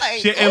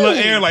 Like, she in the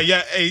air, like,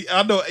 yeah, hey,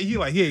 I know. He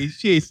like, yeah,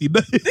 she ain't seen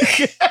nothing.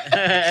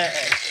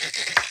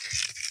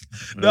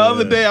 The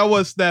other day I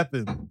was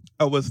snapping.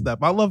 I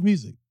love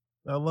music.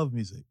 But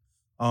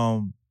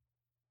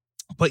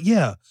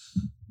yeah,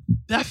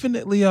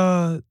 definitely.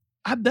 I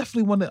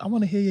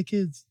want to hear your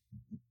kids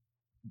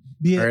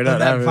be in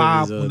that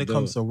vibe when it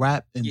comes to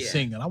rap and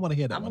singing. I want to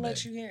hear that. I'm gonna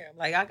let you hear them.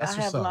 Like I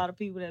have a lot of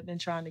people that have been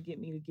trying to get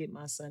me to get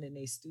my son in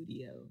their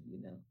studio,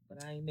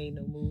 but I ain't made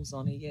no moves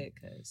on it yet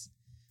because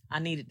I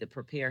needed to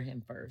prepare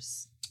him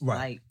first. Right.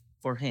 Like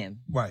for him.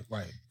 Right.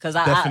 Because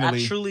I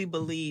truly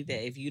believe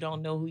that if you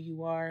don't know who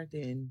you are,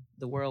 then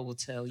the world will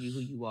tell you who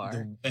you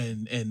are.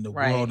 And the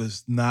world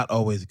is not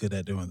always good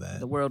at doing that.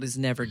 The world is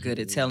never good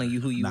at telling you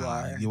who you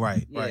are. You're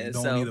right. Right. You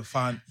don't need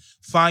to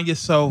find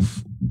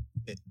yourself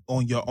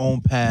on your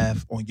own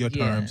path, on your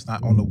terms,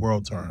 not on the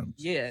world terms.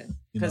 Yeah.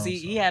 Because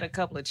he had a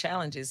couple of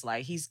challenges.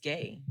 Like, he's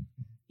gay.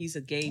 He's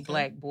a gay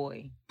black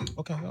boy.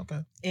 Okay.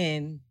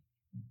 And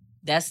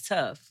that's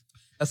tough.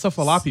 That's tough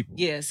for a lot of people.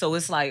 Yeah, so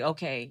it's like,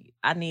 okay,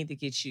 I need to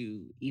get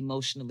you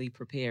emotionally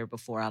prepared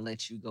before I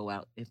let you go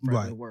out in front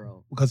of the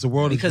world. Because the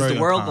world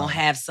gonna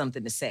have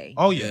something to say.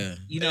 Oh yeah.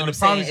 You know what I'm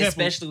saying?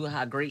 Especially with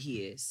how great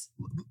he is.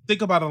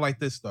 Think about it like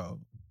this though.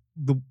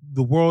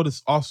 The world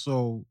is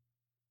also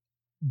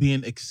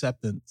being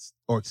accepted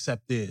towards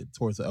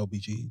the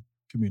LBG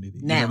community.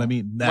 Now. You know what I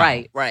mean?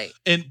 Now. Right.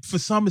 And for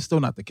some it's still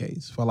not the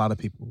case for a lot of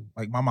people.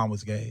 Like my mom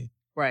was gay.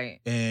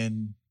 Right.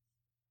 And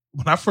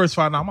when I first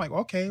found out, I'm like,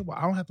 okay, well,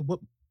 I don't have to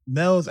whoop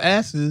males'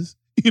 asses.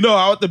 You know,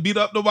 I don't have to beat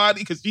up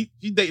nobody because she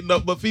dating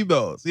up but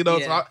females. You know,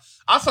 so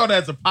I saw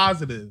that as a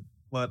positive.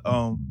 But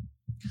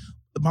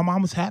my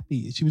mom was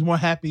happy. She was more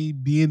happy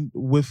being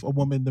with a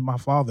woman than my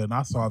father. And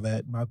I saw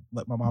that and I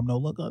let my mom know,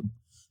 look,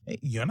 hey,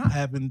 you're not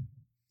having,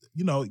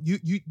 you know,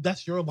 you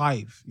that's your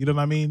life. You know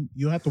what I mean?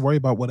 You don't have to worry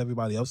about what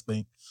everybody else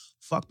thinks.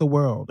 Fuck the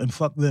world and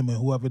fuck them and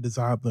whoever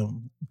designed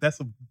them. That's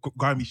some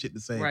grimy shit to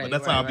say, but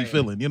that's how I be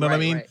feeling. You know what I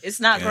mean? Right. It's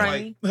not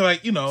grimy.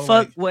 Like, you know.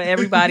 Fuck what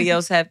everybody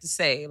else have to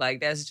say.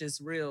 Like, that's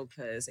just real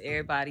because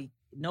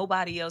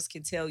nobody else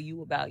can tell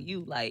you about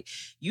you. Like,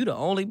 you the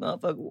only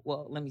motherfucker.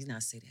 Well, let me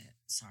not say that.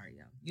 Sorry,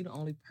 y'all. You the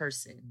only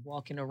person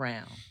walking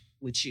around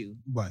with you.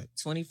 Right.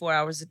 24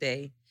 hours a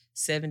day,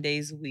 7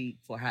 days a week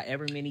for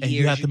however many and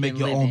years you have to make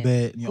your own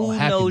bed and your own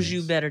happiness. Who knows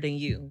you better than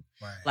you?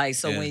 Right. Like,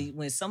 so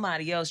when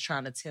somebody else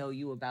trying to tell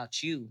you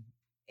about you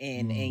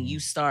and you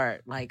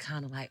start like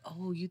kind of like,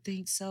 oh, you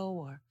think so?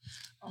 Or,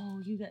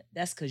 oh, you got,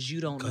 that's because you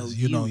don't know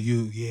you. Know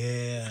you.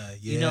 Yeah.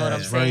 You know what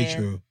I'm saying? Very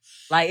true.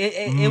 Like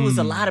it was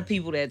a lot of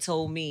people that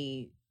told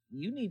me,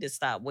 you need to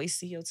stop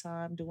wasting your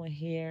time doing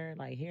hair.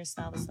 Like,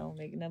 hairstylists don't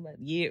make enough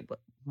year. But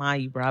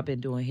mind you, bro, I've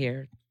been doing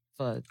hair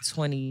for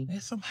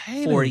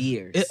 24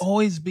 years. It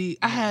always be.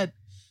 I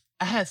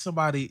had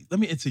somebody. Let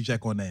me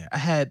interject on that. I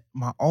had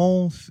my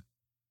own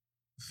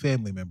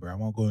family member. I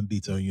won't go in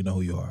detail. You know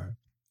who you are.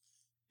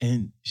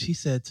 And she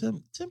said,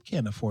 Tim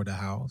can't afford a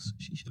house.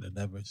 She should have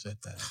never said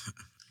that.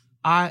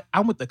 I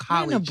went to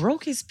college. Man, the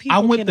brokest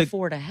people can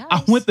afford a house.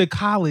 I went to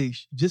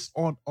college just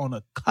on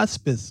a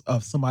cuspice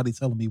of somebody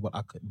telling me what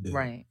I couldn't do.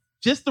 Right.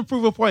 Just to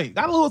prove a point.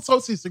 Got a little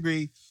associate's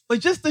degree, but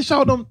just to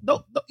show them,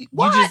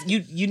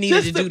 you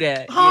needed to do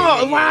that.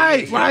 Oh,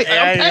 right.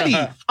 I'm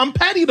petty. I'm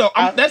petty though.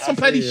 That's some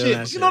petty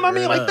shit. You know what I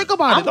mean? Like, think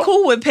about it. I'm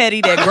cool with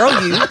petty that grow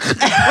you.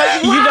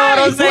 Like, you know what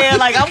I'm saying?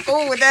 Like, I'm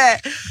cool with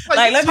that.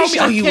 Like, let me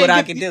show you what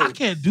I can do. I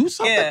can't do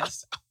something. Yeah.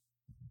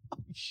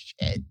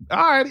 Shit. All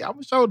right, I'm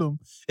gonna show them.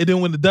 And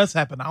then when it does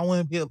happen, I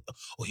want him here.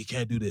 Oh, he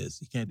can't do this.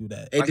 He can't do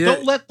that. Like,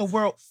 don't let the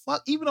world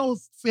fuck. Even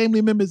those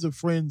family members or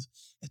friends,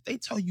 if they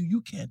tell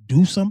you can't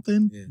do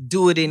something,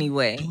 do it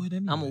anyway.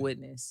 I'm a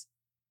witness.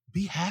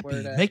 Be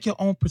happy. Make your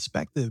own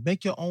perspective.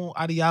 Make your own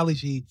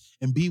ideology,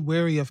 and be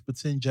wary of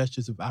pretend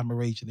gestures of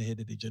admiration and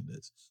hidden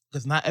agendas.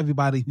 Because not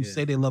everybody who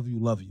say they love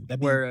you.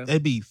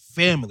 That'd be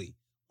family.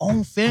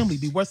 Own family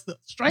be worse than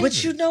strangers.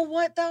 But you know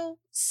what though?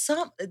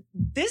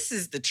 This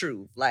is the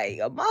truth. Like,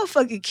 a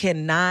motherfucker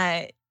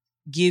cannot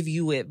give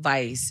you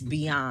advice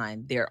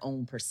beyond their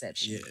own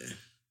perception. Yeah.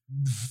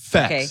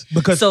 Facts.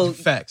 Okay?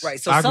 Facts. Right.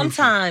 So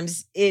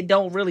sometimes it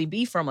don't really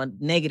be from a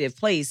negative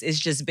place. It's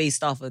just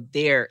based off of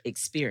their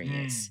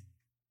experience.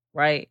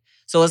 Right?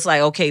 So it's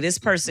like, okay, this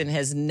person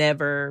has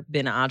never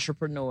been an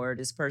entrepreneur.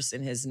 This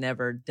person has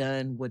never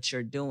done what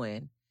you're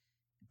doing.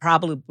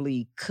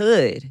 Probably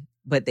could,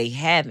 but they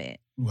haven't.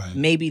 Right.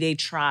 Maybe they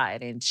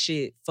tried and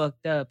shit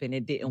fucked up and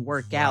it didn't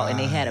work out and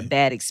they had a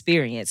bad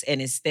experience. And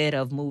instead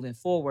of moving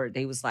forward,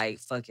 they was like,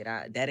 fuck it,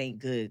 that ain't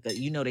good. But,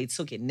 you know, they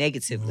took it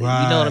negatively. You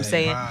know what I'm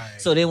saying? Right.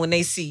 So then when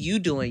they see you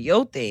doing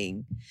your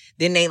thing,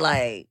 then they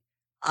like,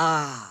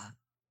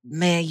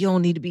 man, you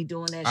don't need to be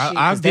doing that shit.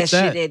 I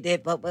get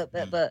that.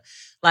 But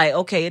like,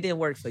 okay, it didn't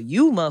work for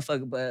you,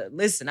 motherfucker. But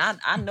listen,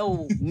 I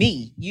know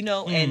me, you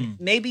know, and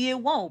maybe it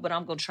won't, but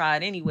I'm gonna try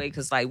it anyway.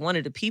 Cause like one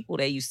of the people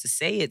that used to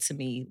say it to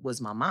me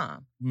was my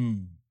mom.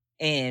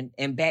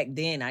 And back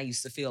then I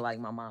used to feel like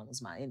my mom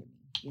was my enemy.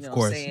 You know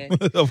what I'm saying?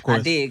 Of course.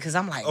 I did. Cause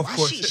I'm like, why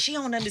she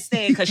don't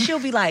understand? Cause she'll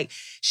be like,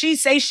 she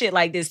say shit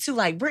like this too.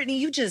 Like, Brittany,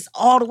 you just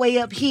all the way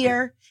up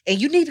here. And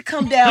you need to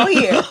come down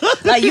here.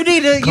 Like, you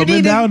need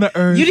to down to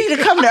earth. You need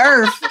to come to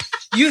earth.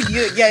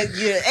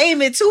 You're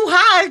aiming too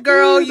high,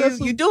 girl.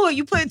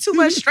 You putting too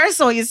much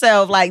stress on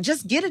yourself. Like,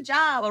 just get a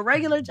job, a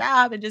regular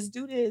job, and just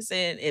do this.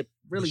 And it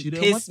really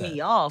pissed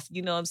me off.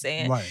 You know what I'm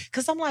saying? Right.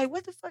 Because I'm like,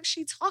 what the fuck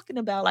she talking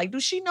about? Like,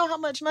 does she know how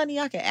much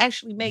money I can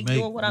actually make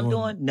doing what I'm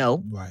doing?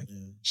 No. Right.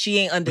 She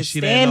ain't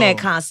understand that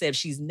concept.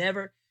 She's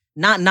never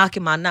not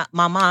knocking my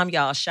mom,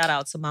 y'all. Shout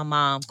out to my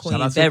mom, Queen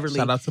Beverly.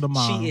 Shout out to the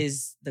mom. She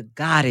is the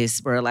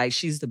goddess, bro. Like,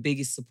 she's the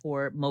biggest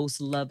support,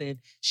 most loving.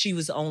 She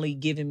was only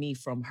giving me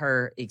from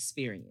her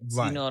experience.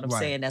 Right, you know what I'm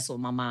saying? That's what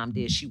my mom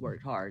did. She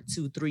worked hard,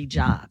 2-3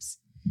 jobs.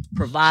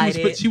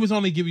 Provided. But she was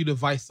only giving you the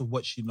advice of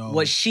what she knows.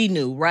 What she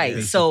knew, right.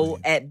 Basically. So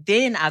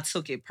then I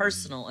took it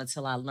personal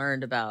until I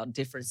learned about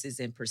differences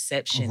in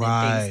perception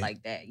and things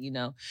like that, you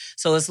know?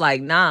 So it's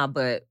like, nah,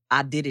 but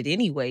I did it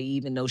anyway,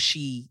 even though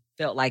she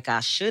felt like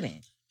I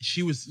shouldn't.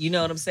 She was... You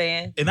know what I'm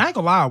saying? And I ain't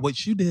gonna lie,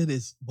 what you did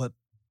is what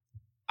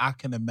I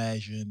can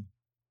imagine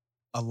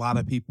a lot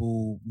of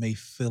people may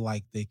feel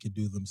like they could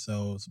do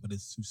themselves, but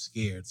it's too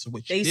scared. So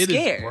what you did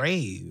is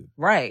brave.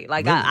 Right.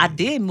 Like, really. I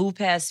did move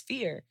past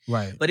fear.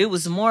 Right. But it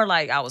was more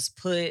like I was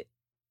put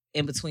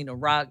in between a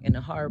rock and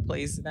a hard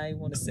place, and I didn't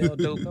want to sell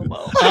dope no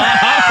more.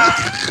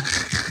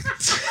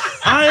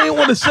 I ain't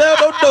want to sell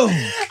no dope.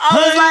 I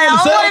was like,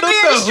 I don't want to be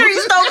in the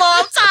streets no more.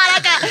 I'm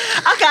tired.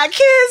 I got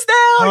kids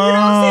now. You know what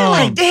I'm saying?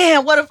 Like,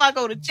 damn, what if I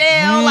go to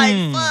jail? Like,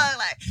 fuck.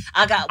 Like,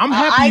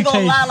 I ain't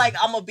gonna lie. Like,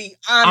 I'm gonna be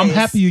honest. I'm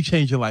happy you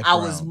changed your life. I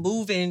was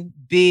moving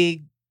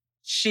big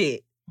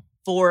shit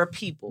for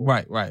people.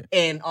 Right.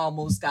 And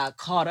almost got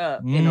caught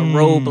up in a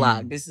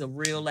roadblock. This is a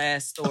real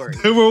ass story.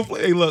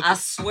 Hey, look. I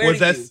swear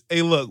to you.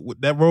 Hey, look.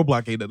 That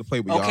roadblock ain't nothing to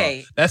play with, y'all.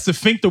 Okay. That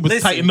sphincter was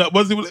tightened up.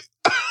 Wasn't it?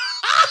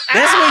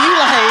 That's when you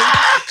like,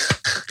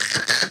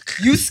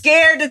 you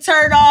scared to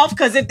turn off,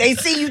 because if they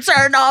see you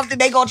turn off, then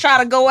they gonna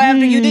try to go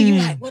after you. Then you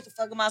like, what the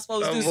fuck am I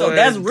supposed to do? So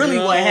that's really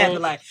what happened.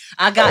 Like,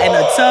 I got in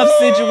a tough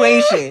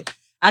situation.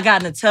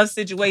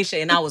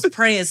 And I was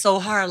praying so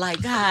hard,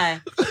 like,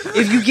 God,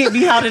 if you get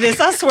me out of this,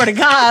 I swear to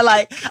God,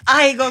 like,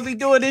 I ain't gonna be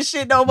doing this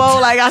shit no more.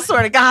 Like, I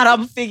swear to God, I'm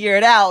gonna figure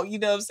it out. You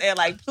know what I'm saying?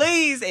 Like,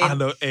 please. And, I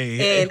know.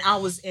 And I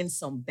was in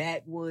some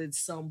backwoods,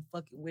 some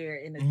fucking where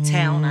in a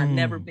town I'd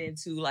never been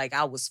to. Like,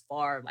 I was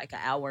far, like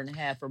an hour and a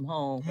half from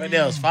home. What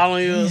else?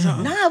 Following you or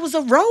something? Nah, it was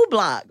a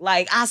roadblock.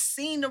 Like, I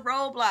seen the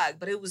roadblock,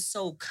 but it was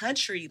so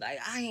country. Like,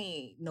 I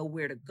ain't know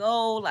where to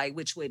go, like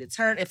which way to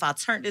turn. If I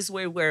turned this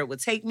way, where it would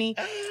take me.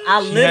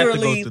 I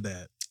literally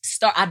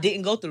I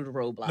didn't go through the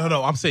roadblock.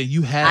 No, I'm saying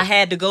I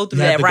had to go through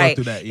that, right?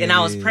 Yeah, and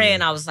I was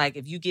praying. I was like,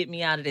 if you get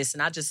me out of this,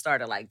 and I just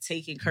started like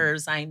taking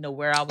curves. I didn't know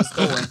where I was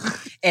going,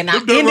 and I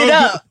ended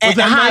up at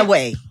the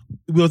highway.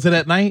 Was it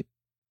at night?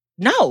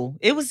 No,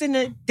 it was in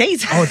the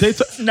daytime. Oh,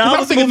 daytime. No, I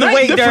was moving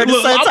weight during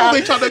the sunshine.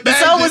 The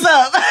sun was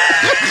up.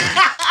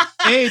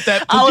 Ain't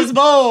that? I was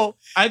bold.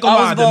 I ain't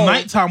gonna lie. The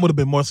nighttime would have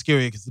been more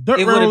scary because the dirt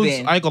roads.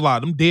 Been. I ain't gonna lie.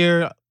 Them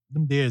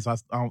deers. I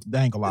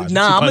ain't gonna lie.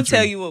 Nah, I'm gonna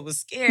tell you what was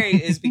scary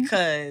is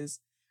because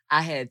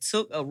I had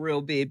took a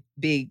real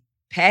big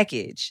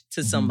package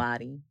to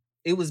somebody.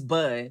 It was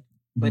bud,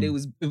 but it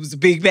was a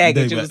big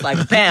package. It was like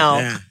a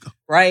pound,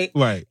 right?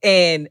 Right.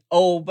 And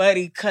old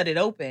buddy cut it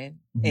open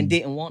and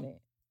didn't want it,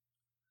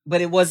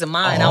 but it wasn't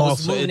mine. I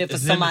was moving it for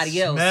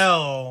somebody else.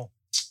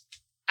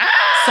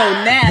 So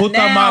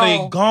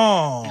now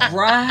gone.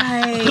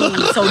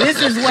 Right. So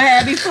this is what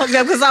had me fucked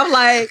up because I'm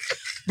like,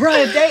 bro,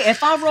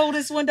 if I roll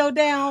this window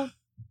down,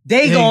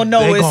 they gonna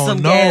know it's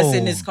some gas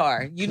in this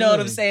car. You know what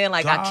I'm saying?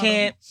 Like, I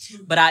can't.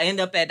 But I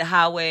end up at the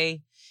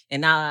highway,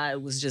 and I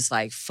was just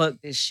like, fuck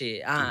this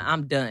shit.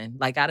 I'm done.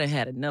 Like, I done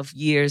had enough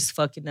years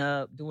fucking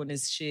up doing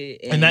this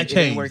shit, and that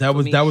changed. That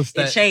was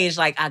it changed.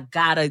 Like,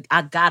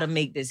 I gotta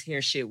make this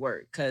hair shit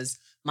work because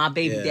my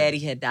baby daddy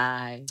had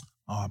died.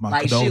 Oh, my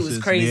like, shit was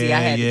crazy. Yeah,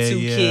 I had 2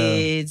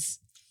 kids.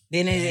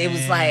 Then it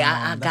was like,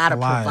 I gotta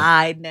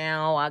provide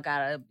now. I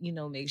gotta,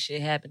 make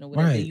shit happen or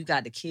whatever. Right. You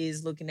got the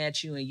kids looking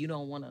at you and you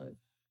don't want to,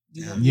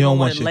 you don't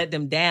want to let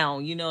them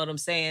down. You know what I'm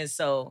saying?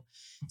 So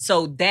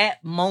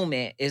that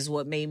moment is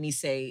what made me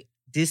say,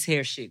 this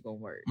hair shit gonna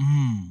work.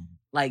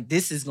 Like,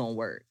 this is gonna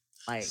work.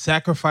 Like,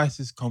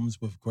 sacrifices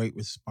comes with great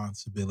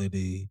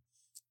responsibility.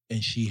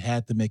 And she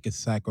had to make a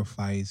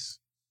sacrifice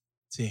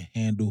to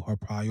handle her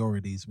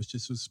priorities, which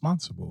is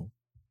responsible.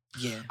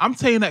 Yeah. I'm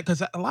saying that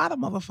because a lot of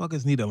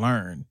motherfuckers need to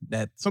learn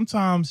that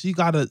sometimes you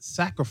got to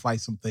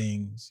sacrifice some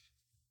things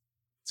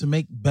to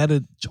make better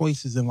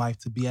choices in life,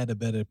 to be at a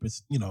better,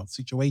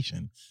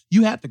 situation.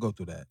 You had to go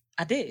through that.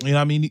 I did. You know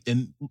what I mean?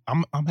 And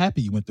I'm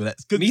happy you went through that.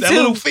 Me that too.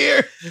 Little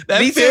fear,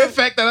 that fear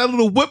fact, that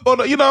little whip on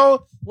the,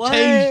 what?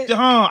 Changed.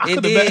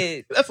 It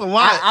did. That's a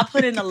lot. I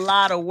put in a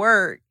lot of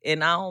work,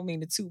 and I don't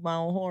mean to toot my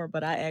own horn,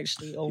 but I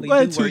actually only do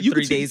work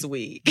 3 days a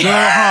week.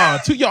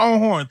 Toot your own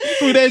horn.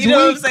 3 days a week. You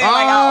know what I'm saying? Like,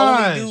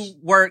 I only do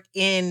work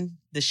in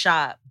the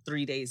shop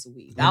 3 days a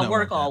week. I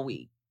work all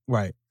week.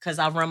 Right. Because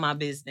I run my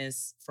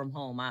business from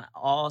home.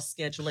 All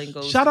scheduling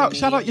goes. Shout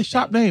out your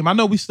shop name. I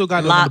know we still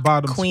got it on the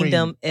bottom of the screen.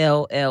 Queendom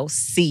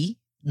LLC.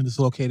 And it's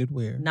located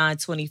where?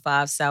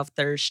 925 South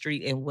 3rd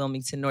Street in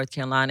Wilmington, North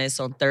Carolina. It's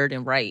on 3rd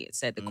and Right.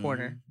 It's at the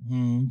corner.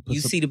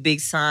 You see the big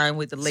sign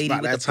with the lady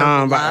with the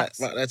purple locks.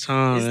 About that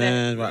time,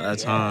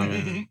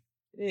 man.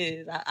 It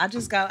is. I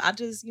just got got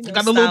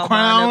the little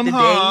crown,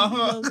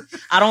 huh?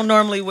 I don't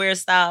normally wear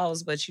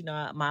styles, but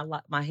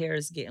my hair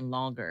is getting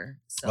longer.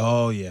 So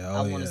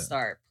I want to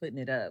start putting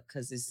it up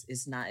because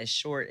it's not as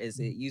short as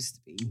it used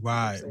to be.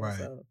 Right.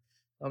 So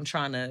I'm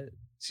trying to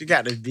She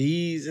got the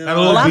beads. And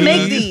well, I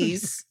make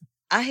these.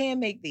 I hand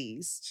make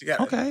these. She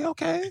got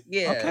okay.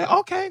 Yeah.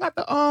 Okay. Got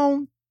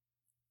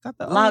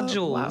the lock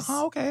jewels.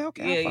 Okay.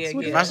 Yeah.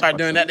 If I start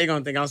doing that, they're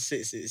gonna think I'm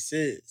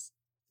 666.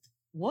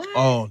 What?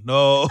 Oh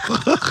no.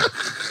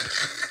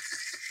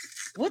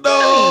 What?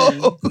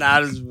 No.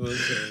 Nah, this is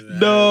bullshit.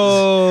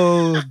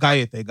 No.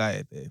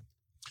 Cállate.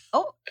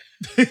 Oh.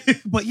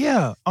 But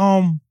yeah,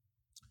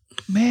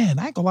 man,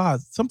 I ain't gonna lie.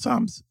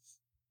 Sometimes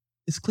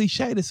it's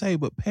cliche to say,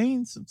 but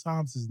pain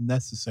sometimes is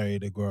necessary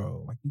to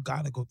grow. Like you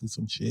gotta go through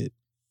some shit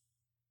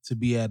to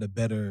be a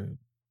better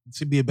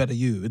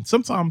you. And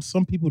sometimes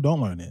some people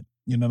don't learn it.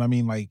 You know what I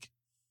mean? Like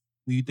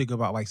when you think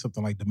about like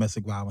something like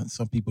domestic violence,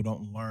 some people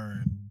don't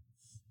learn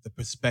the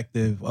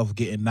perspective of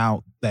getting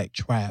out that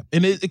trap.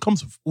 And it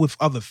comes with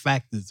other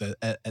factors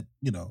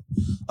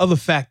other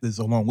factors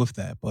along with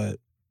that. But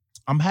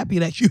I'm happy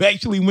that you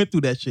actually went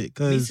through that shit.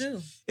 Cause Me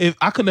too. if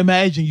I couldn't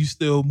imagine you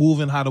still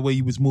moving how the way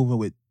you was moving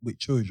with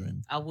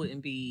children. I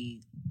wouldn't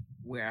be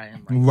where I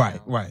am right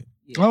now. Right.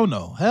 Yeah. Oh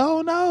no.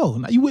 Hell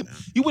no. You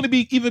wouldn't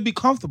even be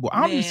comfortable.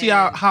 I don't even see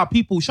how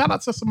people, shout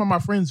out to some of my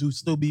friends who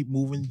still be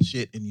moving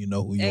shit and you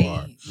know who you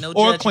are. No or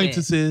judgment.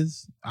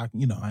 Acquaintances. I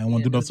don't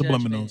want to do no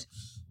subliminals. Judgment.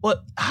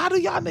 But how do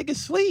y'all niggas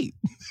sleep?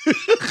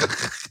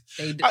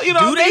 They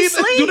do they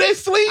sleep? Do they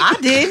sleep? I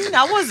didn't.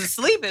 I wasn't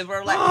sleeping,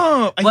 bro.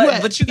 Like,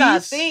 but you gotta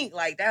think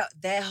like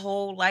that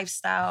whole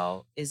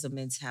lifestyle is a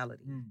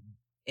mentality,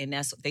 and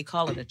that's what they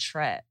call it, a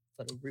trap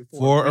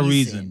for a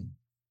reason.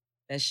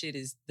 That shit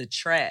is the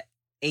trap,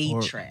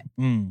 trap,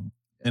 and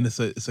it's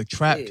a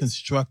trap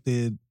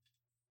constructed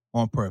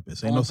on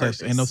purpose. Ain't no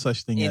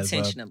such thing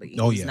intentionally.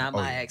 As it's not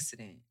by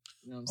accident.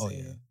 You know what I'm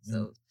saying?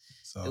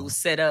 So it was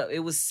set up. It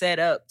was set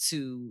up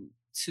to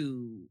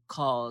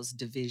cause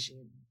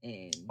division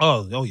and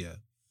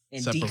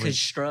and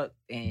deconstruct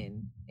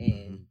and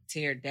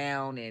tear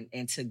down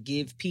and to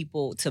give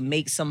people, to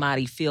make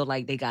somebody feel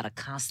like they gotta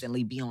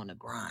constantly be on the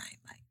grind.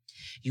 Like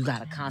you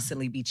gotta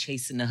constantly be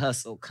chasing the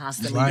hustle,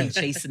 constantly be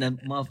chasing a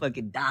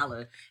motherfucking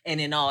dollar.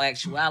 And in all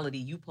actuality,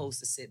 you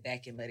supposed to sit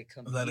back and let it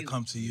come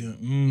to you.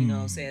 You know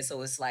what I'm saying?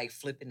 So it's like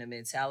flipping the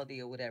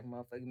mentality or whatever,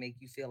 motherfucker, make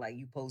you feel like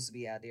you supposed to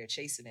be out there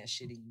chasing that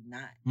shit and you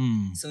not.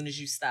 As soon as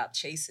you stop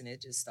chasing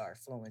it, just start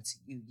flowing to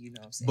you. You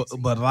know what I'm saying?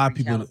 But a lot of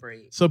people,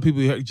 some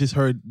people just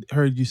heard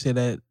you say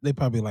that, they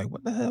probably like,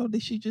 what the hell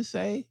did she just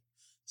say?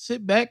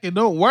 Sit back and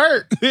don't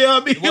work. You know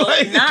what I mean?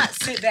 Well, not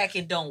sit back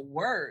and don't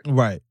work.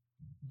 Right.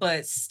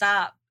 But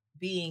stop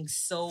being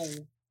so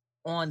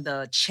on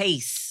the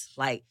chase.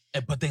 But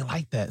they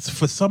like that.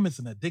 For some, it's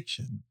an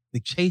addiction. The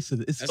chase is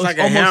it's like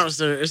almost, a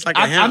hamster. It's like a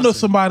hamster. I know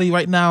somebody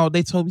right now,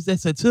 they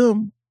said,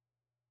 Tim,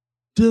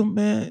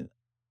 man,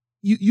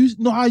 you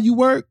know how you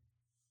work?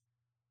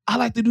 I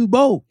like to do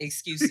both.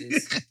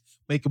 Excuses.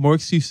 Making more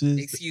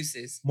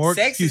excuses. More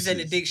Sex excuses. Is an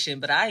addiction,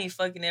 but I ain't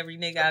fucking every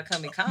nigga I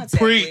come in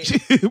contact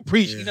with.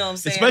 Preach. You know what I'm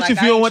saying? Especially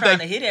if you don't want that.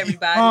 To hit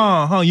everybody.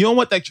 You don't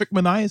want that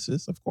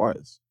trichomoniasis, of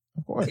course.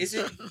 Is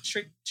it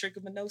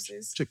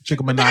trichomoniasis?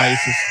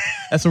 Trichomoniasis.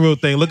 That's a real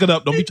thing. Look it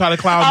up. Don't be trying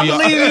to clown me. I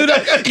believe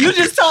you. You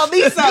just taught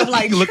me something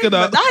like look it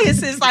up.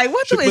 Trichomoniasis. Like,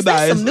 what is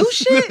that? Some new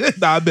shit?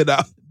 Nah, I've been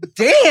out.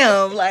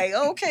 Damn. Like,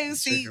 okay.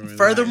 See,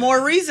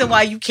 furthermore reason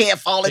why you can't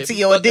fall into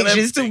your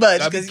addictions too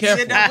much, because you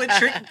end up with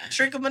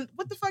trichomoniasis.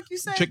 What the fuck you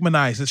say?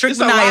 Trichomoniasis.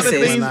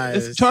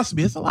 Trichomoniasis. Trust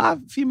me, it's a lot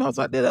of females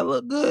out there that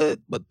look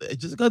good, but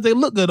just because they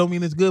look good don't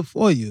mean it's good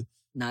for you.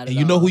 Not and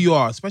you know who you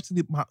are,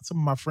 especially some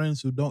of my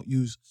friends who don't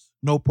use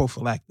no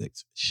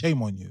prophylactics.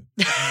 Shame on you.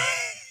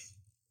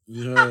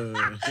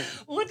 Yeah.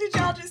 What did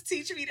y'all just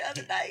teach me the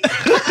other night?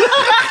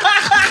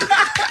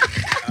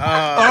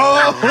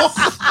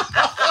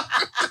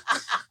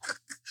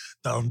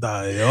 Don't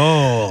die.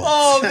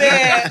 Oh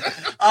man.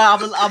 I'm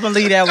gonna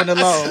leave that one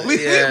alone.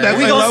 Yeah.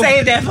 We gonna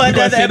save that for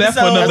another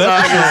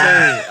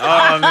episode.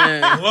 Oh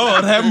man.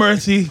 Lord have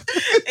mercy.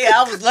 Yeah,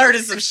 I was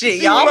learning some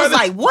shit, y'all. I was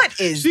like, what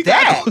is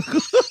that?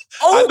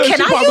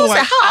 Can I use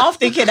that? How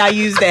often can I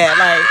use that?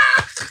 Like,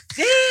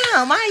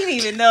 damn, I didn't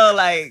even know.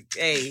 Like,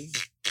 hey,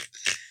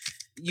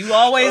 you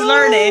always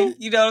learning.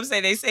 You know what I'm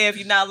saying? They say if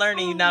you're not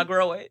learning, you're not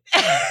growing.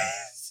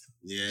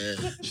 Yeah.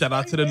 Shout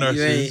out to the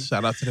nurses.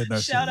 Shout out to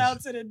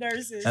the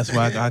nurses. That's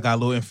why I got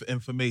a little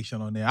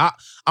information on there.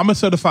 I'm a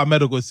certified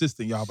medical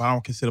assistant, y'all, but I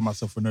don't consider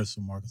myself a nurse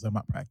anymore because I'm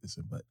not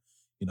practicing. But,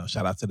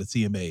 shout out to the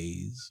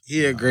CMAs.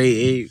 He a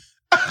grade 8.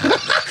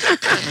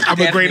 I'm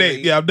a grade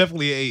 8. Yeah, I'm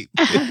definitely an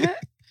 8.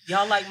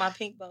 Y'all like my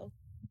pink bow?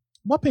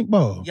 What pink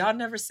bow? Y'all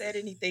never said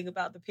anything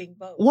about the pink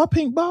bow. What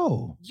pink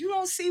bow? You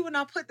don't see when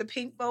I put the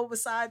pink bow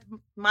beside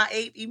my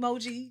ape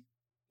emoji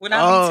when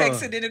I be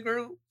texting in a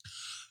group?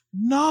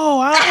 No,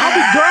 I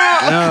be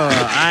girl. No,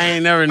 I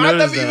ain't never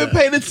noticed. I never even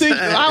paid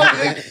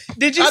attention.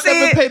 Did you see I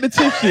never it? paid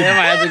attention. I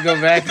might have to go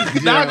back.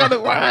 Now I gotta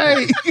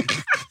right.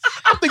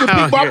 I'm thinking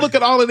people. I'm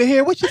looking all in the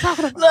hair. What you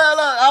talking about? Look,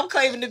 I'm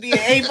claiming to be an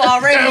ape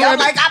already. I'm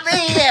like,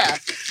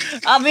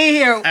 I'm in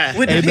here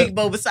with the pink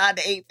bow beside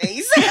the ape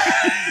face.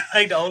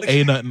 Like the only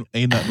ain't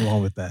nothing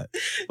wrong with that.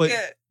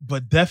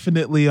 But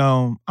definitely,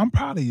 I'm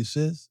proud of you,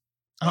 sis.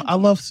 I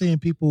love seeing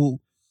people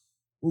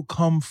who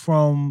come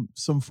from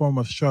some form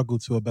of struggle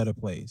to a better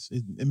place.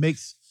 It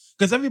makes,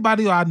 because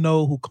everybody I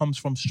know who comes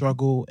from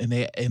struggle and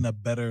they're in a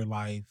better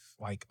life,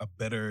 like a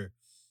better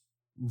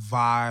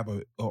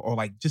vibe or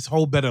like just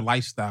whole better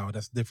lifestyle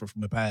that's different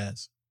from the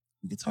past.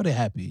 You can tell they're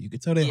happy. You can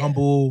tell they're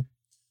humble.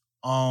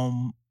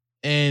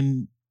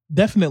 And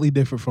definitely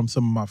different from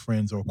some of my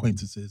friends or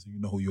acquaintances, you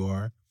know who you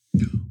are,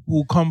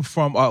 who come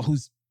from,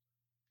 who's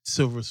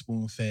silver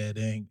spoon fed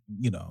and,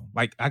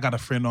 like I got a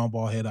friend on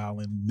Bald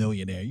Island,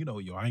 millionaire. You know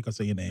who you are. I ain't gonna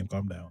say your name,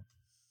 calm down.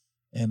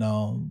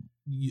 And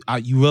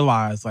you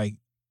realize like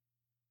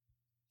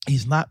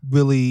he's not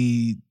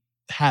really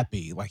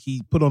happy. Like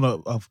he put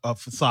on a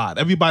facade.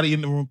 Everybody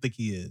in the room think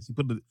he is. He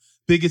put the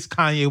biggest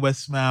Kanye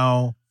West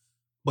smile,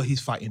 but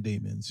he's fighting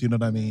demons. You know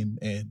what I mean?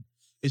 And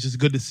it's just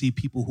good to see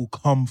people who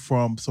come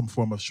from some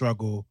form of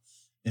struggle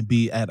and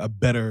be in a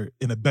better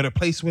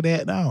place where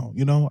they're at now.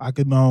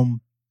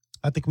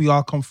 I think we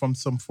all come from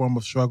some form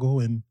of struggle,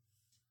 and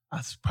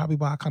that's probably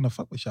why I kind of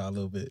fuck with y'all a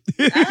little bit.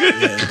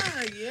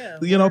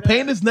 Yeah.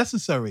 Pain is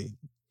necessary.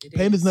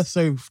 Pain is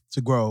necessary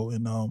to grow,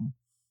 and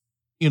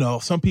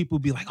some people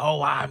be like, "Oh,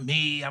 why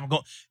me? I'm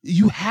going."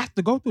 You have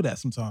to go through that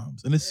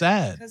sometimes, and it's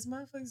sad. Because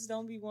motherfuckers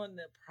don't be wanting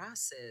to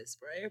process,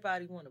 bro.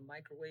 Everybody want a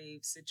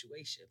microwave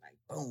situation, like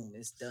boom,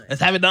 it's done.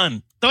 Let's have it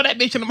done. Throw that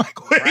bitch in the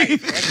microwave.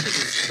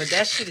 Right.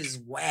 That shit is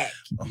whack.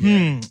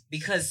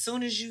 Because as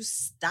soon as you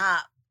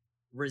stop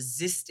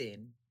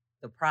resisting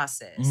the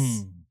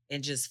process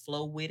and just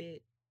flow with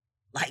it,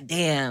 like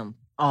damn,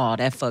 oh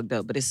that fucked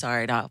up, but it's all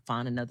right. I'll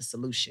find another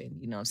solution.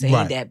 You know what I'm saying?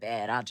 Ain't that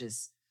bad. I'll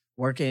just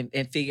work and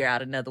figure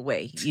out another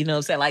way. You know what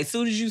I'm saying? Like as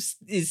soon as you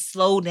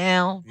slow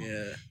down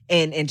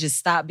and just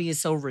stop being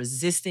so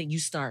resistant, you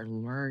start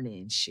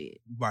learning shit.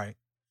 Right.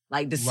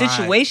 Like the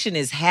situation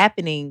is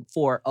happening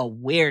for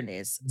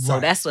awareness. So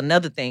that's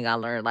another thing I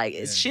learned. Like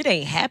shit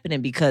ain't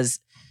happening because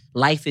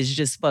life is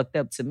just fucked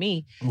up to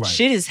me. Right.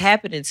 Shit is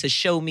happening to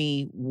show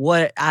me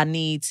what I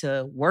need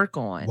to work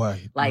on.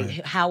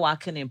 How I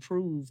can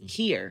improve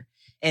here.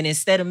 And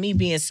instead of me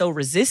being so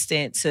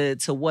resistant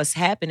to what's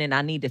happening,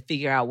 I need to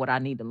figure out what I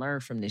need to learn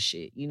from this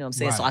shit. You know what I'm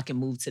saying? So I can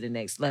move to the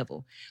next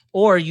level.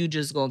 Or you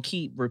just gonna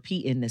keep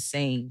repeating the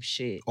same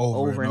shit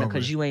over and over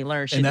because you ain't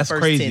learned shit the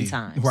first crazy. 10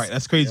 times. Right.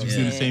 That's crazy. You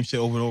see the same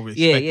shit over and over,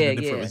 expecting a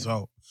different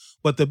result.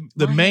 But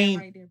the main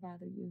right there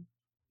bother you?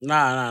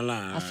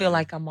 Nah. I feel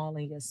like I'm all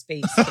in your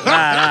space.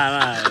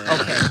 Nah.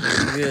 Okay.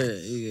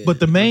 Good. But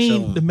the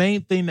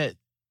main thing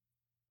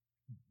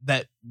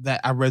that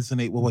I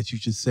resonate with what you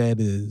just said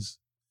is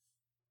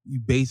you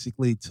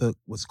basically took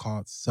what's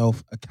called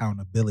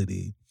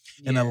self-accountability.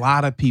 Yeah. And a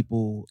lot of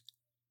people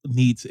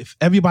if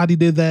everybody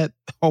did that,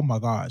 oh my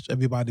gosh,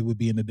 everybody would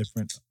be in a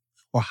different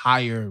or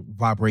higher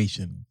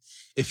vibration.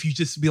 If you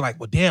just be like,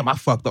 well, damn, I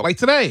fucked up. Like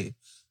today,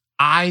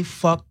 I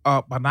fucked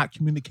up by not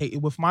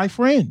communicating with my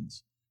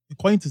friends,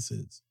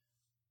 acquaintances.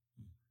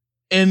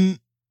 And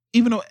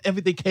even though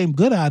everything came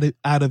good out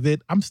of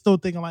it, I'm still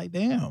thinking like,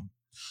 damn,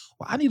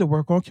 well, I need to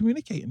work on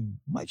communicating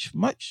much,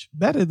 much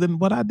better than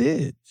what I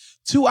did.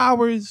 2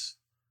 hours,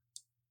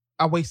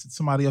 I wasted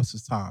somebody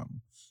else's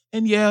time.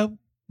 And yeah,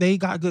 they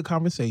got good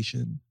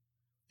conversation.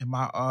 And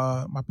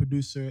my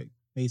producer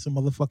made some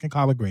motherfucking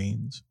collard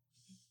greens.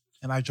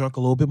 And I drank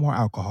a little bit more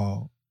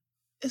alcohol.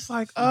 It's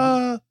like,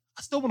 I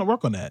still want to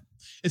work on that.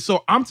 And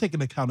so I'm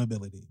taking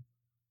accountability.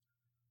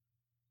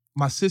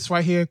 My sis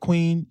right here,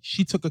 Queen,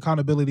 she took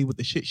accountability with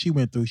the shit she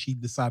went through. She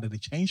decided to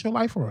change her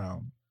life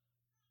around.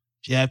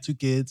 She had 2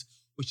 kids,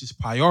 which is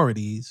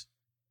priorities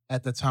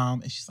at the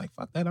time. And she's like,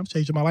 fuck that. I'm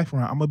changing my life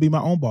around. I'm going to be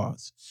my own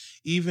boss.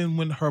 Even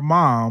when her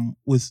mom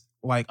was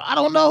like, I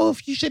don't know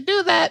if you should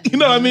do that. You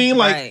know what I mean?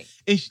 Like,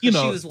 and, she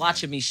was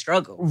watching me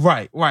struggle.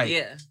 Right.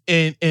 Yeah.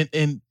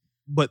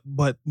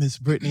 But Miss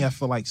Brittany, I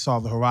feel like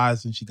saw the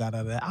horizon. She got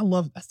out of that. I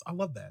love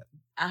that.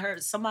 I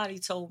heard somebody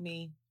told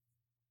me,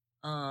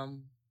 I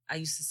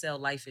used to sell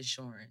life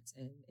insurance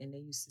and they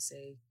used to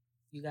say,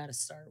 you got to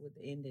start with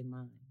the end in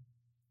mind.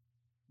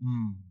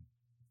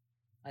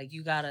 Like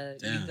you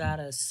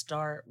gotta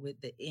start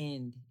with the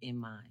end in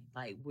mind,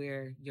 like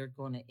where you're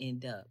gonna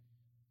end up.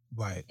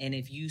 Right. And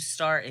if you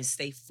start and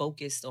stay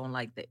focused on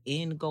like the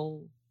end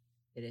goal,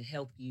 it'll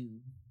help you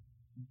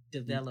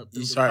develop.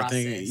 You start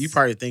thinking. You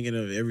probably thinking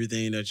of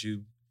everything that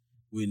you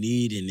would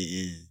need in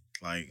the end.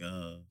 Like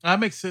that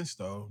makes sense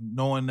though,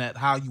 knowing that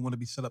how you want to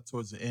be set up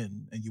towards the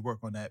end, and you work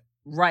on that.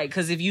 Right,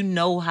 because if you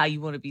know how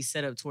you want to be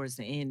set up towards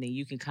the end, then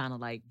you can kind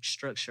of like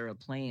structure a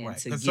plan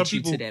to get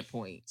you to that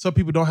point. Some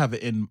people don't have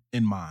an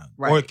in mind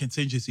or a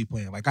contingency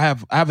plan. Like I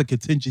have a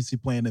contingency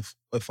plan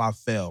if I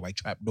fail, like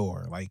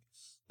trapdoor. Like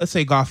let's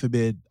say God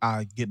forbid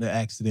I get in an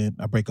accident,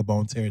 I break a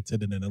bone, tear a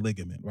tendon, and a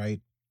ligament.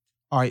 Right.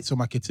 All right. So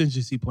my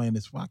contingency plan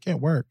is I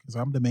can't work because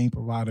I'm the main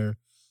provider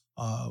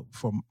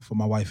for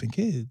my wife and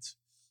kids.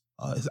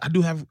 I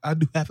do have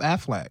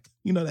Aflac,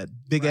 you know, that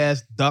big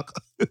ass duck.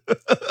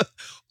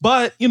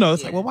 But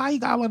it's like, well, why you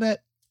got all of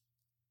that?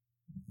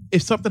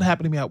 If something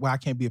happened to me where I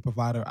can't be a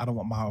provider, I don't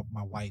want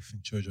my wife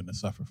and children to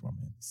suffer from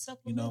it.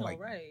 Supplemental,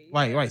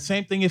 right.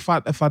 Same thing if I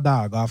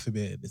die, God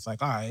forbid. It's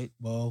like, all right,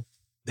 well,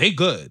 they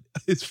good.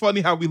 It's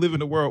funny how we live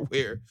in a world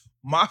where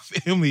my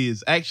family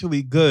is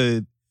actually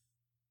good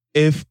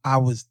if I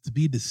was to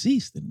be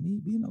deceased than me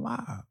being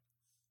alive.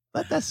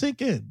 Let that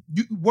sink in.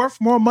 You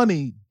worth more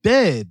money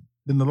dead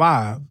than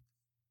alive.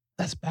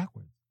 That's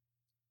backwards.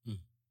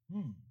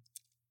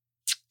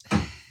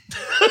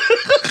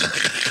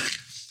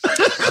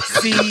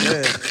 See,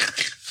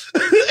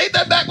 ain't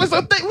that backwards?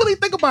 So really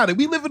think about it.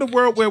 We live in a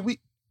world where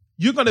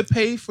you're gonna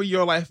pay for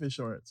your life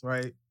insurance,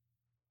 right?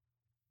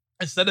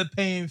 Instead of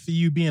paying for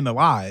you being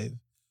alive,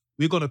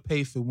 we're gonna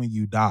pay for when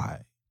you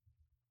die.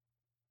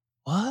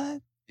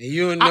 What?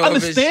 I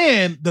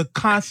understand the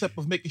concept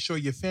of making sure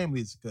your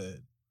family is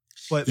good,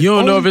 but you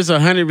don't know if it's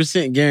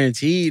 100%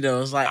 guaranteed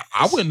though. It's like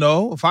I wouldn't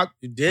know if I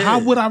did. How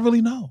would I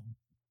really know?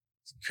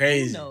 It's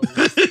crazy.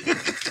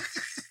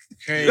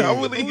 Crazy.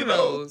 Who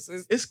knows?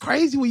 It's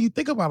crazy when you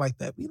think about it like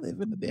that. We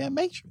live in the damn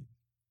Matrix.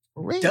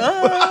 For real.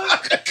 Duh.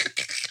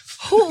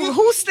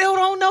 Who still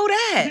don't know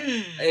that?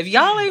 If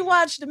y'all ain't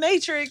watched The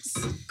Matrix,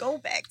 go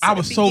back to I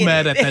was so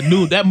mad at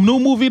that new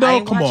movie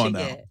though. Come on now.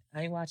 Yet.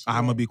 I ain't watching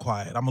I'm gonna be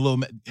quiet. I'm a little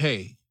mad.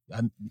 Hey,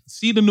 I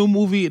see the new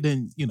movie,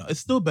 then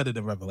it's still better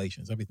than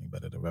Revelations. Everything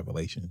better than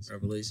Revelations.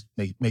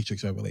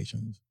 Matrix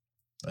Revelations.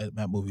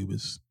 That movie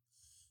was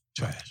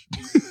trash.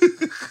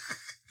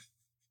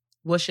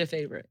 What's your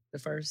favorite? The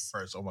first?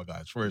 First, oh my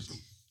gosh, first.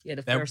 Yeah,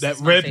 the first. That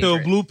red pill,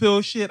 blue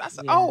pill shit. I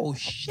said, oh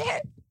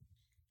shit.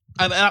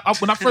 And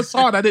when I first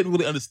saw it, I didn't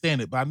really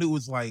understand it, but I knew it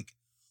was like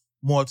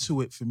more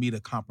to it for me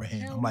to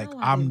comprehend. I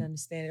didn't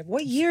understand it.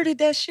 What year did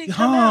that shit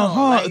come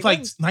out? It's like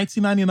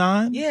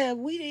 1999. Yeah,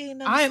 we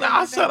didn't understand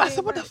I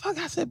said, what the fuck?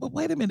 I said, but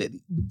wait a minute,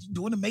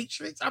 doing the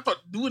Matrix? I thought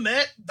doing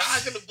that,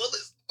 dodging the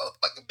bullets,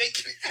 motherfucking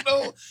Matrix,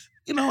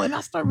 and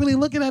I start really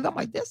looking at it. I'm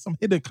like, there's some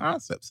hidden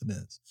concepts in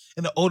this.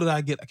 And the older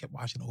I get, I kept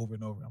watching it over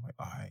and over. I'm like,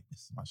 all right, this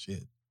is my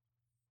shit.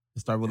 I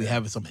start really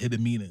having some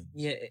hidden meaning.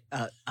 Yeah,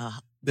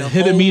 the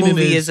hidden meaning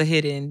is a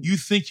hidden. You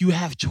think you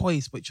have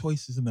choice, but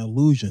choice is an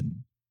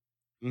illusion.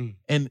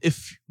 And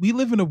if we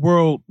live in a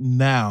world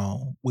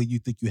now where you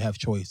think you have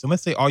choice, and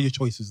let's say all your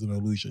choice is an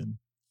illusion,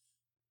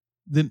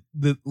 then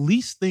the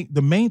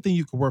main thing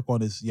you can work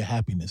on is your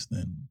happiness.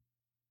 Then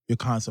your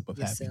concept of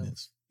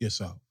happiness,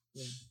 yourself.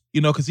 Yeah.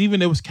 Because even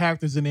there was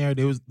characters in there.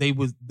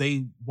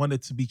 They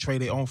wanted to betray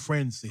their own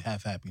friends to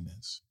have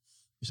happiness,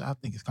 which I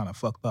think is kind of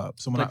fucked up.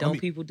 So don't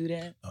people do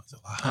that? No,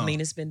 I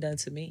mean, it's been done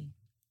to me.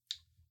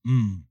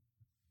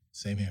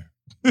 Same here.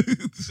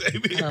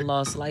 Same here. I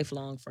lost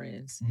lifelong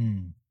friends.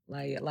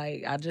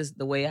 Like I just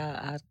the way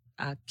I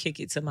kick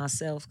it to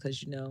myself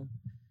because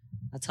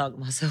I talk to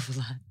myself a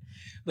lot,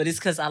 but it's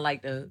because I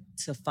like to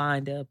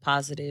find a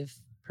positive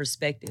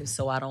perspective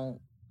so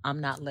I'm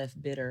not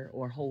left bitter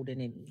or holding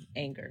any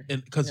anger.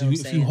 And because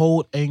if you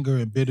hold anger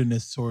and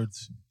bitterness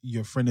towards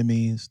your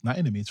frenemies, not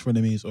enemies,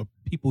 frenemies, or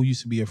people who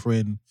used to be your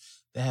friend,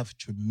 they have a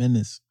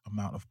tremendous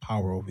amount of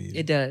power over you.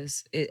 It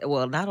does.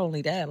 Well, not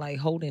only that, like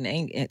holding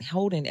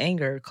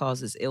anger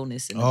causes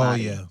illness in the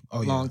body.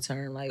 Long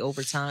term, like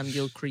over time,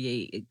 you'll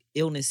create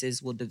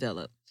illnesses will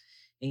develop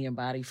in your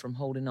body from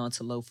holding on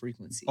to low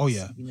frequencies. Oh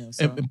yeah,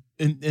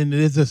 and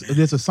there's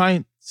a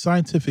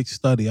scientific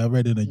study I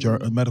read in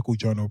a medical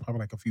journal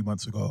probably like a few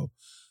months ago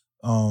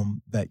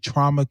that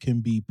trauma can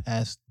be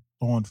passed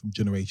on from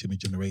generation to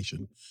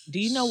generation.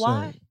 Do you know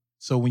why?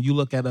 So when you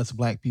look at us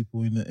Black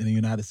people in the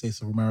United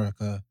States of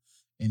America,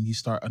 and you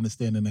start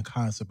understanding the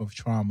concept of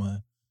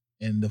trauma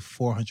and the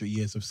 400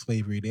 years of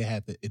slavery they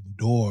had to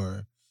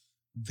endure,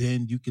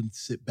 then you can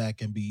sit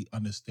back and be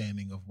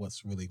understanding of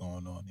what's really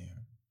going on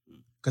there.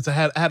 Because I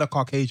had a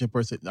Caucasian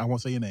person, I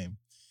won't say your name.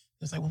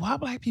 It's like, well,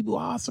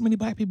 why so many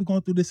Black people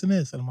going through this and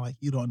this? And I'm like,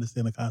 you don't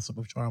understand the concept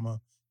of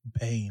trauma and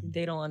pain.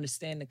 They don't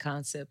understand the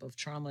concept of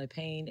trauma and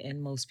pain,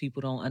 and most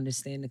people don't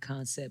understand the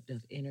concept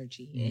of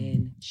energy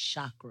and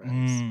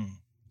chakras.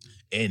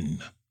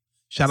 And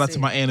shout out to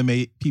my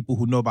anime people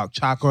who know about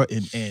chakra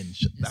and N.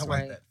 I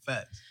like that.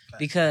 Facts.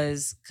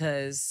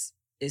 Because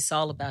it's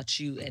all about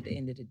you at the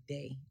end of the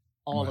day.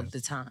 All of the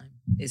time.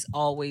 It's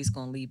always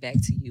going to lead back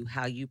to you,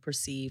 how you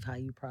perceive, how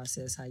you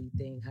process, how you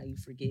think, how you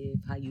forgive,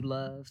 how you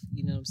love.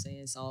 You know what I'm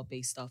saying? It's all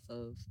based off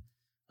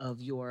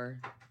of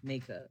your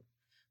makeup.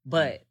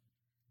 But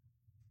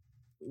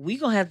we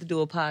going to have to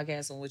do a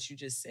podcast on what you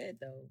just said,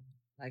 though.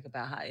 Like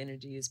about how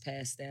energy is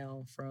passed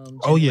down from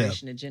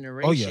generation to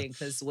generation.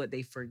 Because what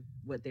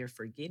they're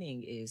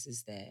forgetting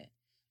is that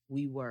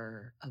we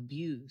were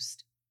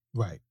abused.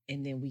 Right.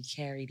 And then we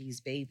carry these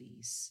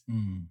babies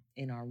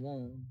in our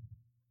womb.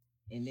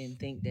 And then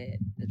think that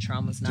the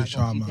trauma's not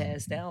going to be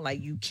passed down.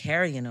 Like you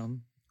carrying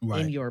them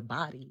in your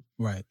body.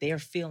 Right. They're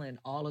feeling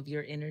all of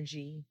your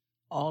energy,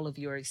 all of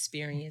your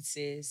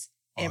experiences,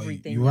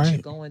 everything that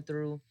you're going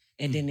through.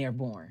 And then they're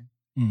born.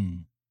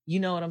 You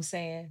know what I'm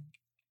saying?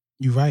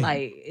 You're right.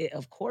 Like,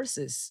 of course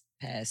it's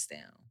passed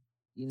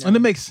down. And it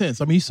makes sense.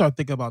 I mean, you start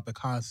thinking about the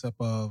concept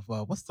of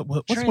what's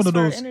one of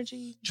those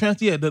energy?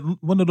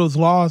 One of those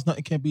laws,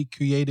 nothing can be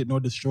created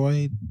nor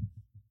destroyed.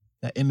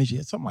 That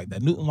energy, something like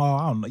that. Newton law,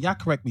 I don't know. Y'all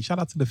correct me. Shout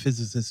out to the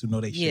physicists who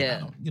know they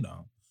shit.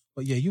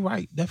 But yeah, you're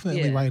right.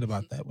 Definitely right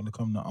about that when it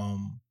comes to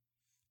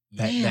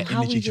Damn,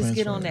 how we just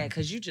get on that?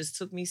 Because you just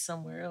took me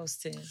somewhere else,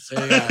 Tim.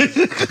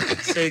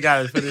 Say you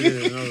got to put it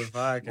in another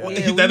podcast.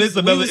 Yeah, that is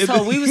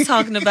another. We was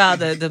talking about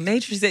the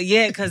Matrix.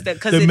 Yeah, because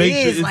it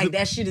is like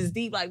that shit is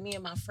deep. Like me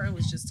and my friend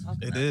was just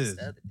talking about this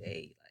the other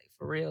day, like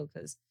for real.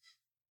 Because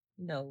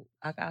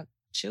I got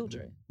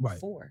children,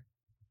 4,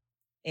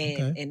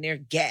 and they're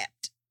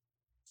gapped.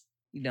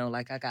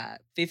 Like I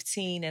got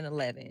 15 and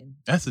 11.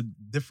 That's a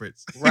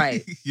difference,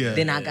 right? Yeah.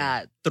 Then I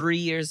got 3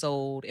 years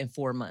old and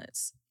 4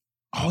 months.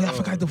 Oh, I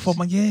forgot the 4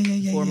 month. Yeah.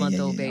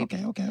 4-month-old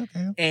baby. Okay.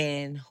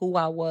 And who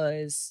I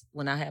was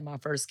when I had my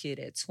first kid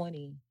at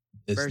 20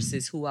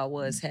 versus who I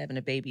was having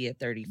a baby at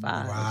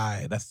 35.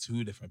 Right. That's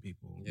 2 different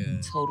people. Yeah.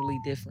 Totally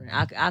different.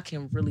 I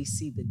can really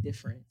see the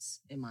difference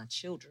in my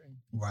children.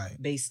 Right.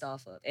 Based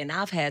off of. And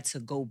I've had to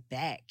go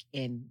back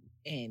and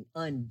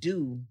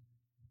undo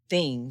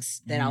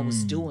things that I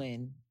was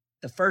doing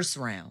the first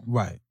round.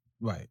 Right.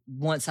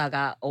 Once I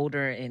got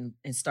older and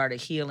started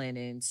healing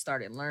and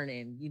started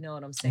learning, you know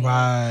what I'm saying?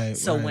 Right.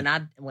 So when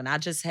I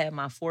just had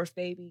my 4th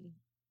baby,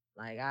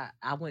 like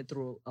I went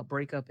through a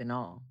breakup and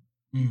all,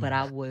 but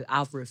I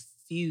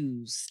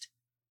refused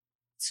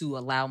to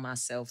allow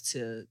myself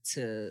to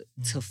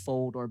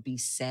fold or be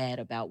sad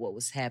about what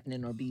was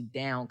happening or be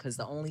down, because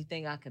the only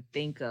thing I could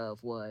think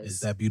of was is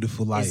that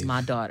beautiful life. Is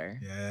my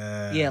daughter.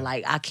 Yeah,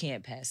 like I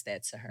can't pass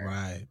that to her.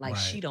 Right. Like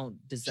she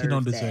don't deserve. She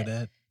don't deserve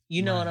that.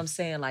 You know what I'm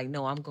saying? Like,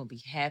 no, I'm going to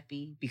be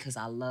happy because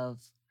I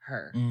love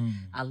her.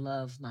 I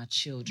love my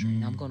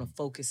children. I'm going to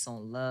focus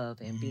on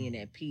love and being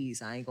at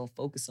peace. I ain't going to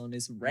focus on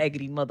this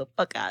raggedy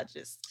motherfucker. I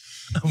just,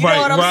 you know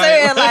what I'm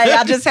saying? Like,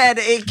 I just had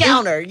to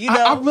encounter,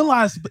 I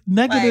realized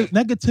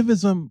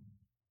negativism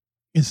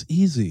is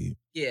easy.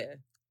 Yeah.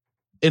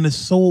 And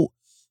it's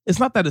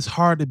not that it's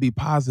hard to be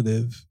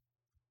positive.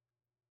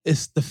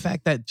 It's the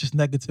fact that just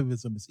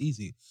negativism is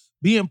easy.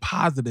 Being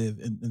positive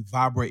and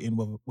vibrating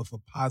with a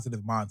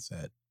positive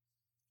mindset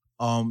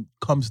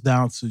comes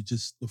down to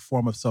just the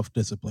form of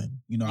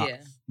self-discipline.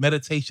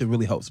 Meditation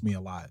really helps me a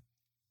lot.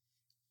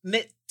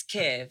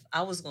 Kev,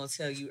 I was going to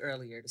tell you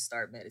earlier to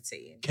start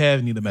meditating.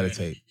 Kev need to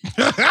meditate.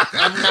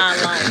 I'm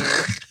not lying.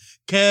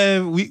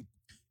 Kev,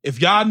 if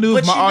y'all knew,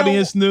 if my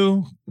audience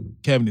knew,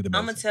 Kev need to meditate.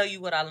 I'm going to tell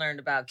you what I learned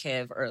about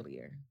Kev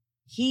earlier.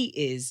 He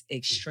is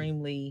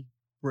extremely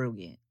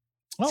brilliant.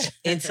 Oh.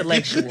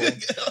 Intellectual.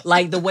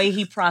 Like the way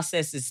he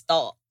processes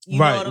thought. You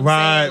know what I'm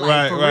saying?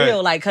 Like, for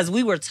real. Like, because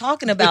we were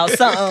talking about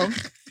something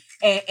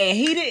and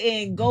he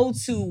didn't go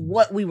to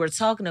what we were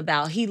talking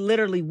about. He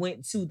literally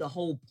went to the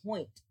whole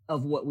point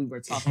of what we were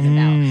talking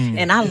about.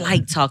 And I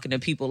like talking to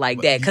people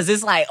like that, because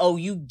it's like, oh,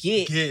 you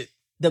get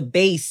the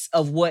base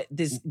of what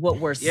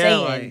we're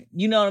saying. Like,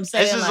 you know what I'm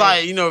saying? It's just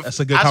like that's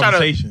a good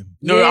conversation.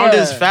 I'm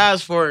just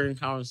fast forwarding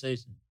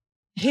conversation.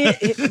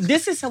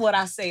 This is what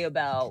I say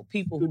about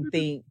people who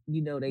think,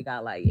 they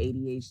got like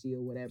ADHD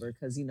or whatever,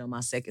 because,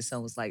 my second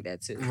son was like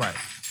that too. Right.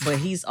 But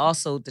he's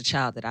also the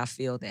child that I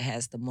feel that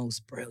has the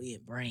most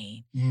brilliant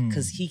brain,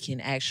 because he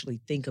can actually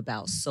think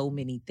about so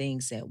many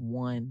things at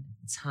one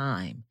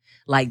time.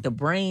 Like the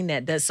brain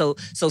that does, so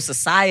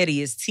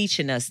society is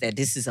teaching us that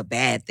this is a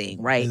bad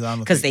thing, right?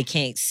 Because they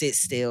can't sit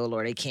still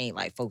or they can't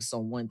like focus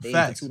on one thing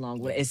for too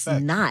long. It's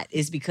not.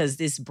 It's because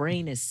this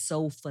brain is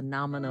so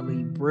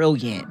phenomenally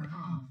brilliant.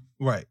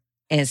 Right.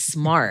 And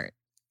smart.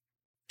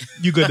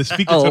 You good to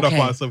speak to the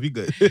phone, so you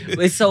good.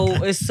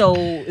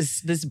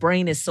 This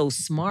brain is so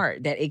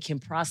smart that it can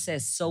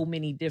process so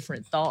many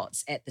different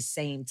thoughts at the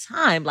same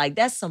time. Like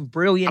that's some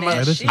brilliant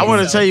shit. I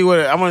want to tell you what.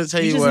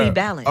 You just need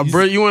balance.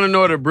 You want to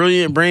know what a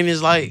brilliant brain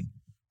is like?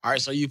 All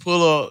right, so you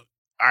pull up.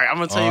 All right, I'm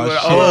gonna tell you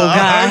what.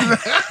 God.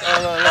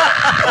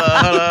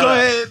 Go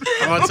ahead.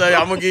 I'm gonna tell you.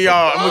 I'm gonna give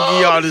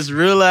y'all this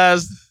real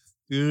ass.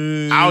 I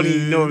don't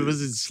even know if it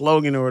was a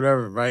slogan or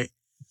whatever, right?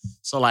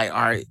 So like,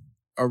 all right,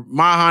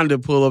 my Honda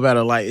pull up at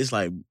a light. It's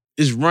like,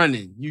 it's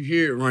running. You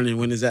hear it running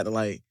when it's at the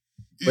light.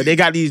 But they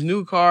got these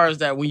new cars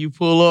that when you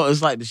pull up,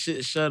 it's like the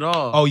shit shut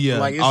off. Oh yeah,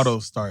 like auto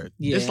start.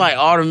 Yeah. It's like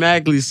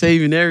automatically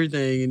saving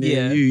everything. And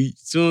then as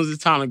soon as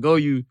it's time to go,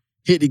 you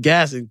hit the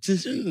gas and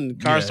the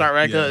car start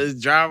back up, it's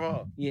drive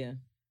off. Yeah.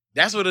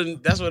 That's what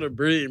a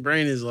brilliant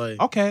brain is like.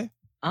 Okay.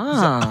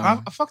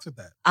 I fucks with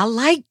that. I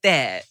like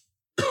that.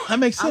 That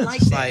makes sense. I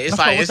like that. It's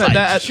like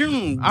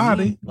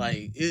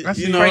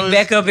break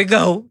back up and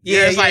go.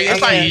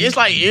 It's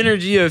like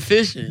energy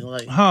efficient.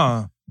 Like,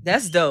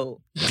 that's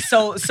dope.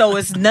 So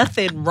it's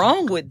nothing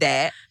wrong with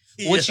that.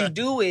 What you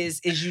do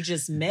is you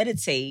just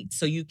meditate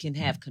so you can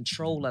have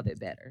control of it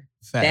better.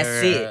 That's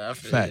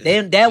it.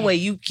 Then that way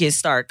you can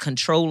start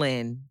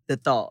controlling the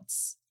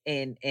thoughts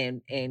and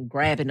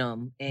grabbing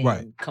them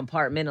and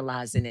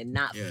compartmentalizing and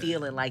not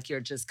feeling like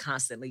you're just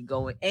constantly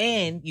going,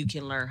 and you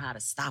can learn how to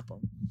stop them.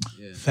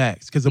 Yeah.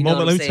 Facts. Because let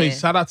me tell you,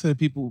 shout out to the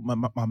people,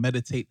 my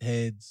meditate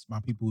heads, my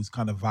people who's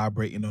kind of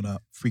vibrating on a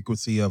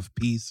frequency of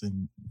peace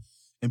and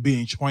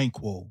being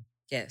tranquil.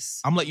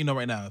 Yes. I'm letting you know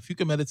right now, if you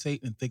can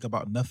meditate and think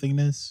about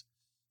nothingness,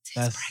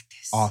 that's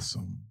practice.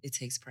 Awesome. It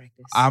takes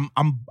practice. I'm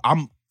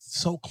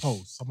so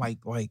close. I'm like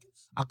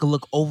I could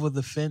look over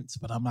the fence,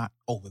 but I'm not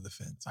over the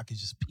fence. I could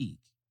just peek.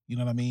 You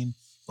know what I mean?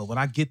 But when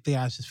I get there,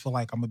 I just feel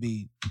like I'm gonna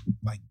be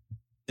like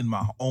in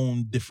my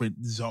own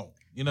different zone.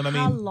 You know what I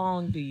mean? How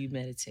long do you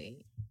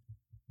meditate?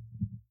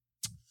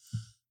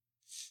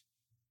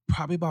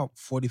 Probably about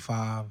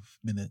 45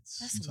 minutes.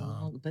 That's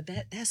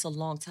that's a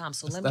long time.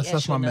 So let that's me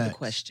ask you another max.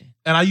 question.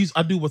 And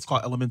I do what's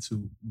called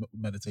elemental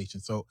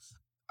meditation. So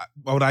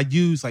what I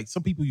use, like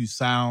some people use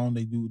sound,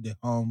 they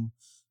hum.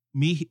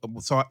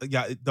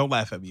 Don't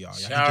laugh at me, y'all.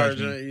 Shower,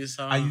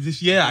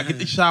 I get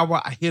the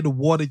shower, I hear the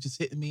water just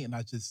hitting me, and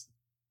I just,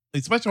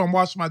 especially when I'm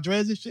washing my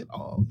dreads and shit.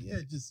 Oh yeah,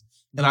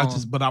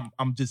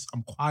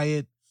 I'm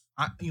quiet.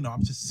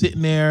 I'm just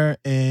sitting there,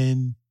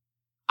 and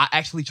I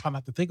actually try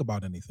not to think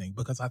about anything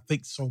because I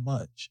think so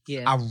much.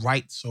 Yeah, I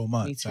write so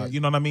much. Me too. You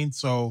know what I mean?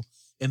 So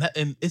and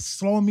it's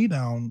slowing me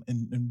down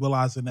and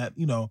realizing that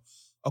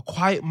a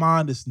quiet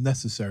mind is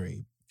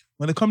necessary.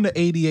 When it comes to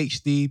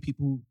ADHD,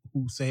 people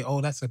who say, "Oh,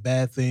 that's a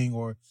bad thing,"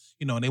 or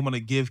and they want to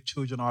give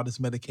children all this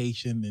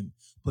medication and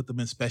put them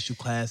in special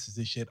classes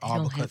and shit.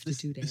 All because have to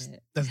do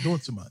that. That's doing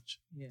too much.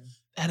 Yeah,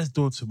 that is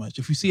doing too much.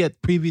 If you see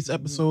at previous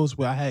episodes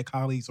where I had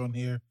colleagues on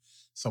here,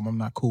 some I'm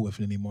not cool with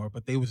anymore,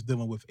 but they was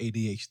dealing with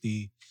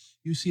ADHD.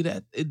 You see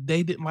that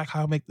they didn't like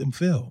how I make them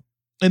feel,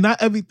 and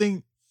not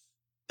everything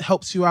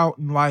helps you out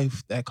in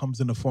life that comes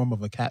in the form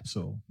of a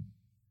capsule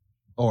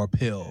or a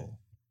pill.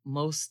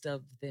 Most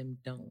of them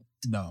don't.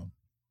 No.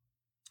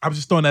 I'm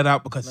just throwing that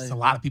out because a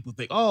lot of people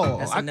think,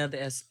 that's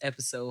another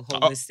episode,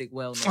 holistic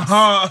wellness.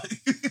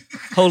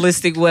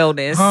 Holistic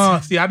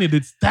wellness. See, I need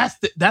to.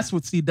 That's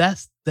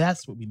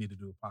what we need to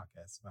do a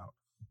podcast about.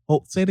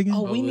 Say it again.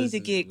 We need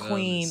to get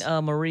Queen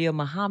Maria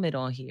Muhammad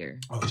on here.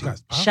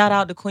 She shout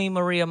out to Queen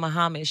Maria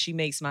Muhammad. She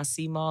makes my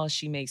sea moss.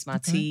 She makes my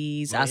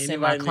teas. I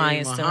send my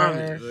clients to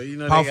her.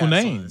 Powerful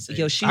name.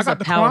 Yo, she's a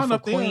powerful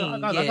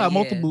queen. I got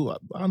multiple.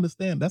 I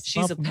understand.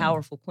 She's a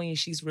powerful queen.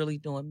 She's really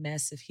doing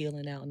massive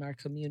healing out in our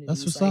community.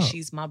 That's what's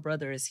up. My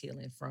brother is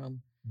healing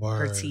from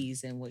her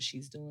teas and what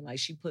she's doing. Like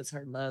she puts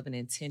her love and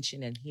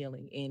intention and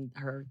healing in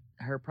her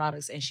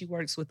products, and she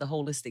works with a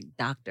holistic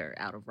doctor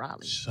out of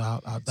Raleigh.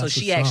 Shout out. So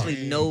she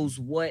actually knows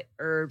what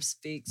herbs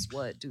fix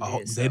what do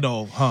this. They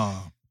know,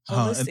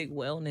 Holistic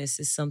wellness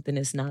is something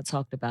that's not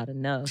talked about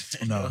enough.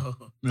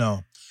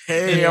 No.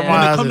 Hey,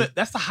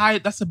 that's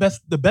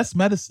the best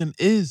medicine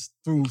is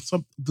through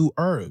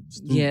herbs.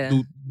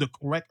 Through the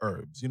correct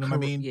herbs. You know what I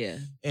mean? Yeah.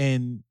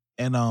 And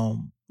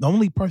the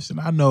only person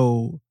I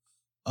know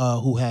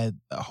who had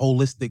a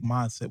holistic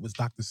mindset was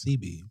Dr.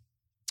 Sebi.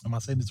 Am I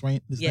saying this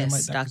right?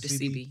 Yes, Dr.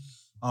 Sebi.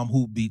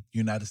 Who beat the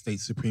United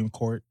States Supreme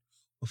Court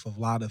with a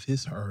lot of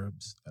his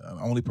herbs. The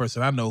only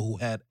person I know who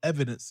had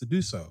evidence to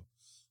do so.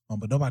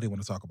 But nobody want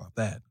to talk about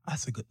that.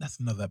 That's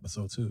another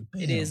episode too.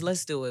 Damn. It is.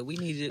 Let's do it. We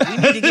need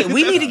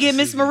to get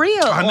Miss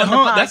Maria on the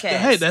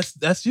podcast.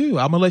 That's you.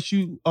 I'm gonna let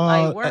you.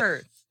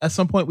 Word. At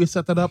some point we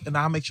set that up, and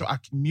I'll make sure I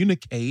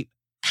communicate.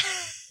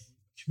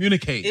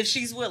 If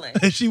she's willing.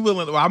 If she's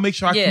willing, I'll make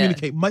sure I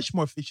communicate much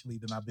more efficiently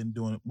than I've been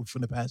doing for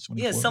the past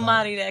 24 hours. Yeah,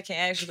 somebody that can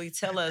actually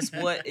tell us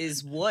what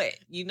is what,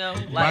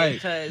 like,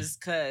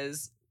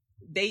 because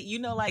they,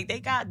 they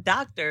got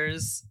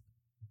doctors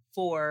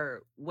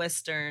for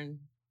Western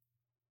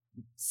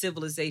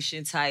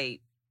civilization type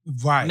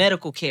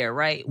medical care,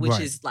 right? Which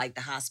is like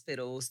the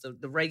hospitals,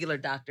 the regular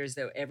doctors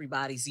that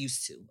everybody's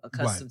used to,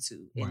 accustomed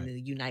to in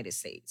the United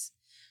States.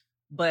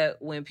 But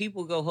when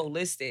people go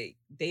holistic,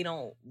 they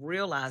don't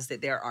realize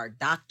that there are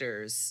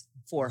doctors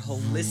for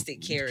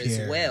holistic care as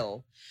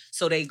well.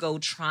 So they go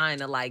trying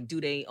to do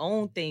their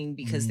own thing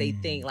because they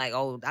think I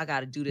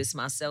got to do this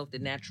myself, the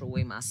natural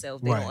way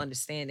myself. They don't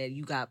understand that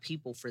you got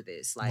people for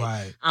this.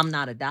 I'm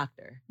not a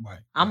doctor.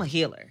 I'm a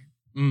healer.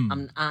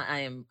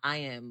 I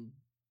am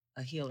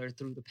a healer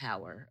through the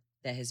power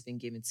that has been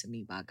given to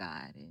me by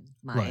God and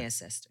my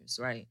ancestors,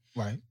 right?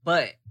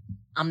 But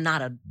I'm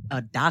not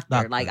a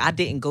doctor. Like I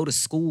didn't go to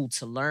school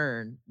to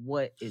learn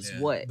what is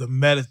what.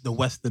 The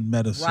Western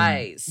medicine.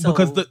 Right. So,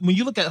 because when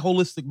you look at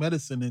holistic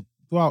medicine and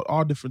throughout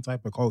all different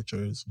type of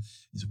cultures,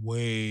 it's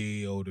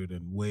way older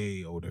than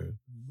Western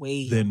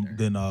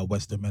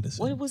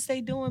medicine. What was they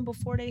doing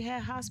before they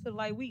had hospital?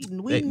 Like we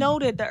know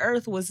that the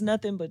earth was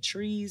nothing but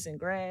trees and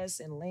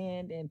grass and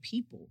land and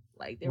people.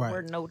 Like there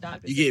were no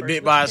doctors. You get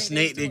bit by a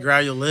snake, they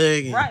grab your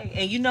leg.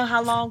 And you know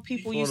how long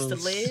people used to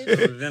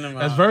live?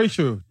 That's very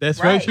true. That's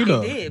very true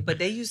though. They did, but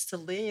they used to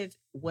live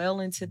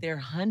well into their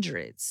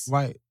hundreds.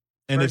 Right.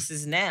 And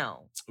versus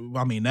now.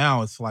 I mean,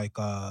 now it's like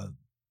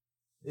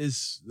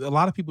it's a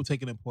lot of people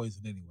taking in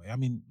poison anyway. I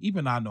mean,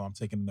 even I know I'm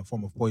taking it in the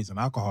form of poison.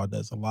 Alcohol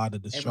does a lot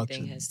of destruction.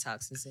 Everything has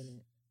toxins in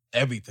it.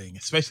 Everything,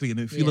 especially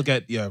if you look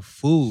at your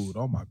food.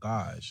 Oh my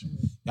gosh,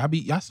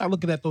 y'all start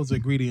looking at those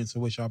ingredients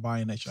in which y'all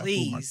buying at your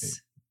food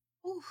market.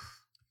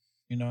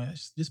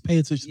 Just pay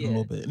attention a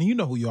little bit, and you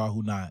know who you are,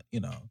 who not.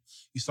 You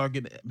start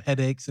getting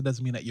headaches. It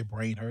doesn't mean that your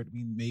brain hurt. I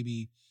mean,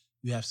 maybe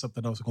you have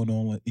something else going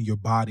on in your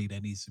body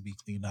that needs to be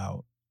cleaned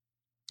out.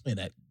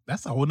 And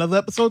that's a whole nother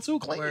episode too.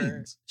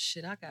 Cleans.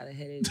 Shit, I got a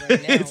headache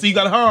right now. So you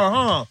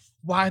got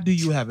Why do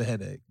you have a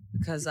headache?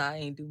 Because I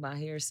ain't do my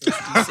hair since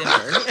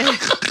December.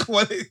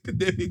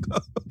 There you go.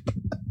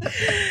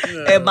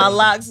 And my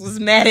locks was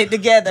matted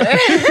together.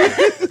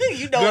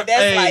 You know what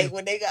that's like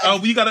when they got.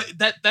 Oh, you gotta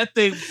that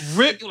thing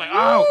rip. You're like,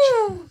 ouch.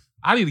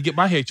 I need to get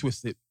my hair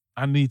twisted.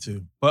 I need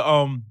to, but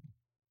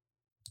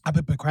I've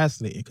been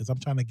procrastinating because I'm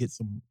trying to get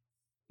some.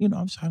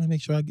 I'm trying to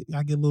make sure I get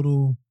a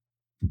little.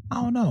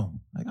 I don't know.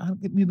 Like I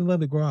need to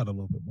let it grow out a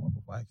little bit more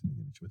before I actually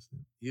get it twisted.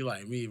 You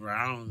like me, bro?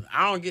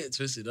 I don't get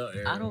twisted up.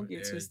 I don't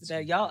get twisted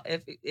up. Y'all,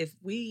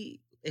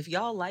 if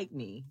y'all like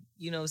me,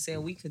 you know what I'm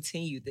saying, we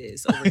continue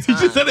this over time.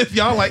 She said if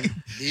y'all like,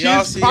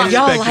 y'all see,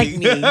 y'all like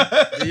me.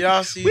 Do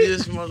y'all see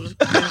this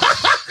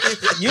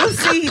motherfucker? You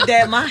see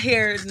that my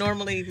hair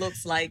normally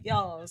looks like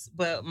y'all's,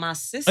 but my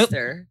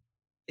sister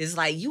is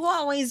like, you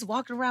always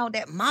walk around with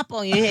that mop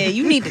on your head.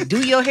 You need to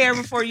do your hair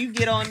before you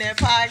get on that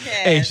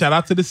podcast. Hey, shout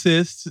out to the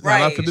sis.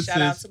 Shout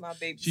out to my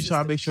baby. She's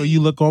trying to make sure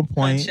you look on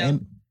point.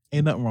 Ain't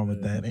nothing wrong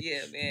with that. Yeah,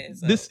 man.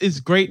 So. This is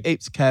Great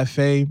Apes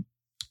Cafe.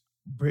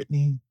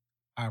 Brittany,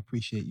 I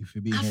appreciate you for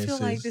being here. I feel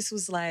like this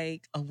was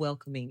like a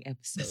welcoming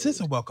episode. This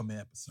is a welcoming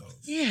episode.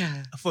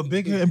 Yeah. For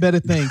bigger and better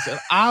things. And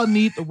I'll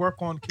need to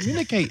work on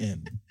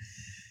communicating.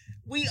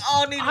 We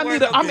all need to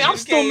work on I'm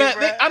still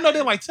mad. I know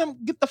they're like, Tim,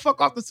 get the fuck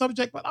off the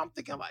subject, but I'm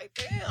thinking like,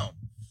 damn.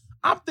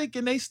 I'm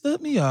thinking they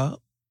stood me up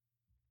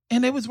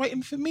and they was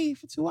waiting for me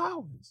for 2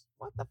 hours.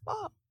 What the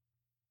fuck?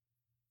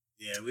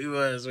 Yeah, we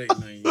was waiting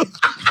on you.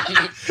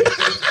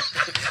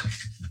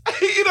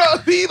 You know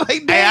what I mean?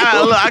 Like, hey,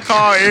 I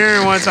called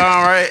Aaron one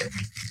time, right?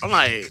 I'm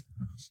like,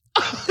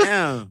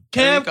 damn.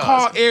 Cam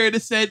called Aaron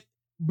and said,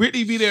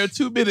 Brittany be there in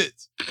 2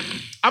 minutes.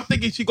 I'm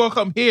thinking she gonna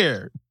come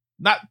here.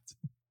 Not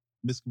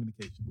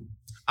miscommunication.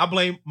 I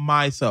blame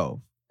myself.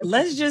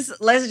 Let's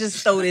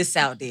just throw this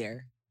out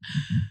there.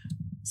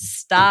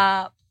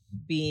 Stop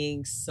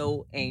being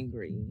so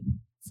angry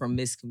from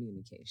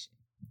miscommunication.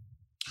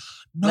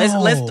 No.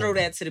 Let's throw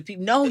that to the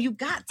people. No, you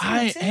got to.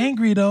 I ain't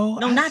angry though.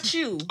 No, not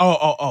you.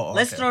 Oh.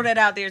 Let's throw that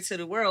out there to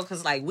the world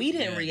because like we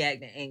didn't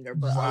react to anger,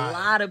 but a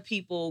lot of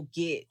people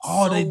get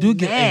they do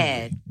get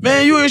mad. angry.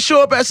 Man, you ain't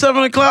show up at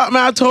 7 o'clock.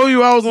 Man, I told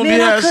you I was gonna be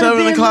here at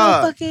 7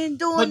 o'clock.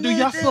 But do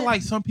y'all feel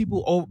like some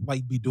people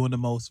like be doing the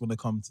most when it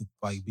comes to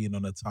like being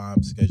on a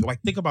time schedule?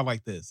 Like think about it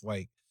like this.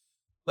 Like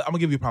I'm gonna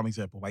give you a prime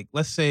example. Like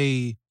let's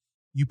say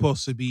you're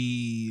supposed to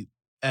be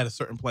at a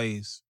certain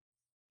place.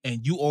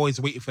 And you always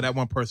waiting for that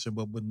one person,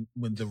 but when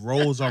the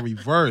roles are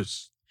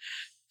reversed,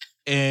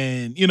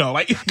 and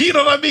like you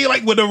know what I mean,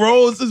 like when the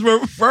roles is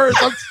reversed,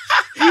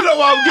 you know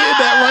what I'm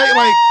getting at,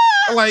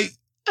 right? Like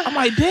I'm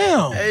like,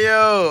 damn. Hey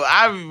yo,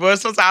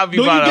 sometimes I'll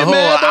be about a whole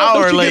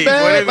hour late.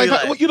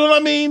 Like, you know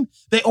what I mean?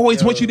 They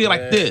always want you there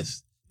like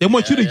this. They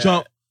want you to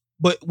jump,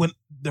 but when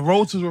the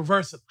roles is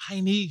reversed,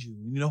 I need you.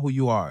 You know who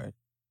you are.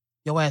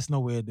 Your ass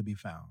nowhere to be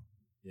found.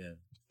 Yeah.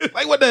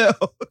 Like what the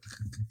hell?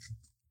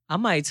 I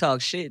might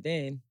talk shit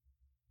then.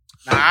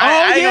 Nah,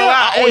 I ain't gonna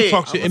lie. I always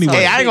talk shit anyway.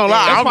 Hey, I ain't gonna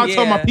lie. That's why I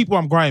tell my people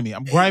I'm grimy.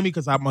 I'm grimy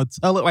because I'm gonna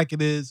tell it like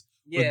it is.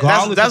 Yeah.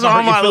 That's why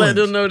I'm gonna let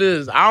them know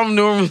this. I'm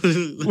normally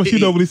late. What you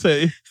normally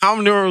say?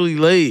 I'm normally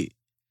late.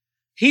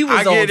 He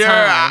was on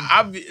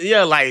time.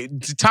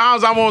 Like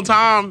times I'm on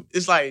time,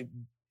 it's like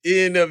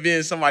it ended up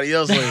being somebody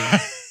else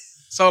late.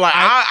 So like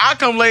I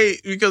come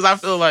late because I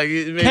feel like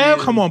it. Kev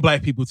come on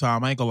Black People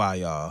Time. I ain't gonna lie,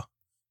 y'all.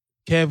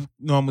 Kev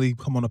normally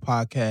come on the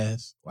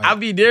podcast. Like, I'll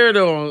be there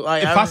though.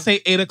 Like if I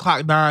say 8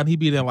 o'clock 9, he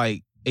be there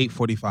like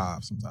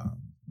 8:45 sometimes,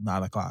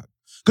 9 o'clock.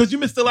 Cause you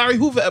missed the Larry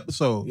Hoover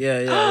episode.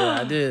 Yeah,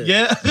 I did.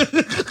 Yeah,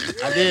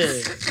 I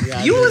did.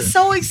 Yeah, you was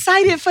so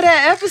excited for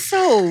that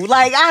episode.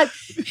 Like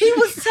he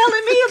was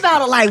telling me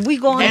about it. Like we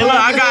going. Hey, look,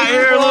 I got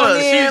hair.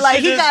 Look, like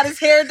he got his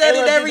hair done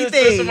and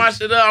everything. My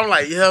shit up. I'm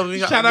like, yeah.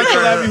 Shout out to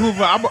Larry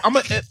Hoover. I'm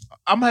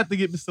gonna have to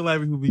get Mr.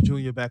 Larry Hoover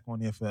Jr. back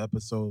on here for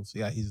episodes. See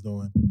how he's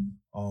doing.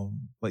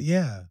 But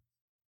yeah,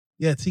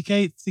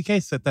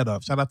 TK set that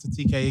up. Shout out to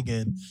TK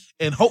again,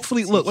 and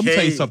hopefully, look, let me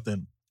tell you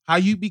something. How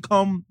you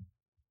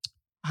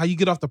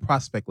get off the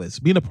prospect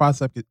list. Being a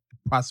prospect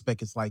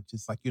is like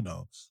just like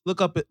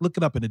look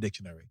it up in the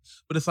dictionary.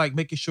 But it's like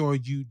making sure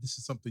this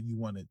is something you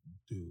want to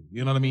do.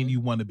 You know what I mean? You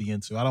want to be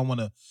into. I don't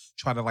want to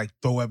try to like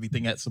throw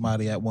everything at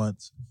somebody at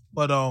once.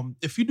 But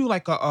if you do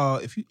like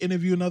if you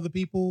interviewing other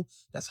people,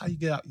 that's how you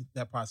get out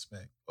that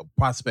prospect.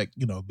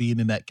 Being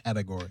in that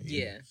category.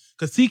 Yeah.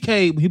 Because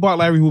TK, when he bought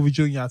Larry Hoover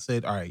Jr., I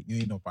said, all right, you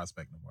ain't no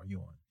prospect no more.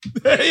 You on.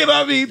 You know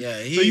what I mean? Yeah,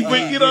 so you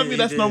know what I mean?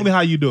 That's normally how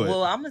you do it.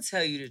 Well, I'm gonna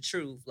tell you the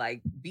truth.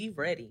 Like, be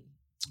ready.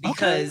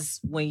 Because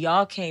when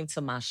y'all came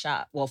to my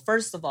shop, well,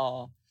 first of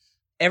all,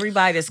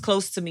 everybody that's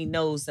close to me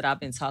knows that I've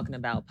been talking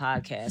about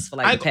podcasts for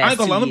like the past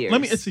 2 years.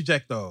 Let me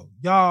interject though.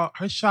 Y'all,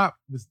 her shop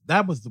was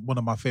one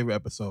of my favorite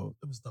episodes.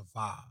 It was the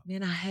vibe.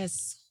 Man,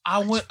 I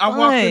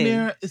walked in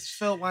there, it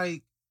felt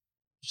like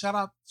shout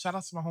out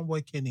to my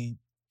homeboy Kenny.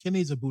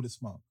 Kenny's a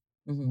Buddhist monk.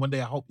 Mm-hmm. One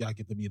day I hope y'all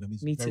get to meet him.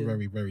 He's very,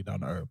 very, very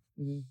down to earth.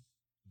 Mm-hmm.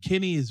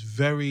 Kenny is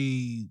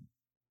very,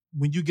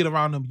 when you get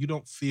around him, you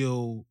don't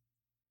feel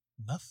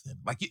nothing.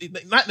 Like,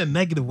 not in a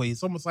negative way.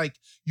 It's almost like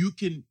you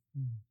can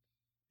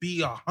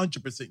be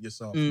 100%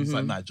 yourself. Mm-hmm. It's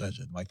like not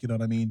judging. Like, you know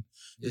what I mean?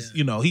 Yeah.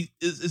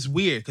 It's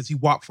weird because he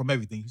walked from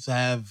everything. He used to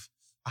have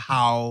a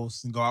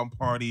house and go out and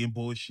party and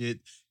bullshit.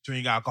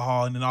 drink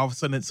alcohol, and then all of a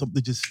sudden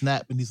something just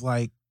snapped, and he's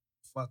like,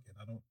 "Fuck it,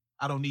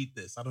 I don't need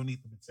this. I don't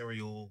need the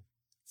material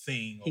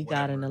thing." Or he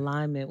got in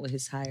alignment with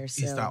his higher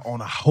self. He's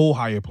on a whole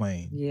higher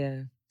plane.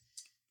 Yeah.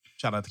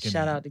 Shout out to Kenny.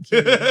 Shout out to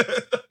Kenny.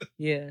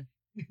 Yeah.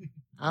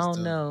 I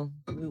don't know.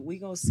 We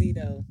gonna see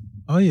though.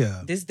 Oh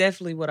yeah. This is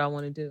definitely what I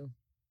want to do.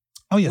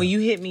 Oh yeah. When you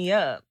hit me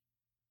up,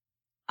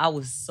 I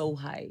was so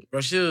hyped.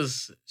 Bro, she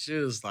was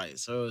like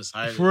so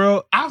excited. For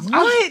real? I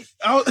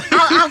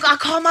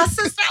called my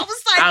sister. I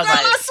was like,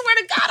 I swear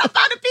to God, I'm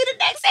about to be the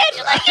next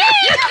Angela. Like, yeah,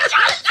 I'm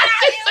trying to tell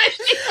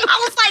you.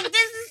 I was like,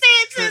 this is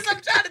it, sis.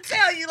 I'm trying to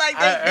tell you. Like,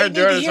 they need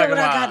to hear what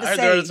I got to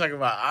say. Her daughter talking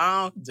about,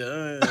 I'm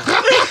done.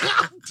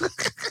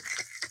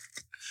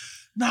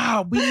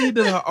 Nah, we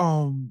needed a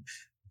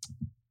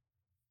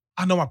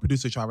I know my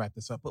producer tried to wrap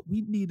this up, but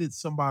we needed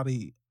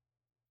somebody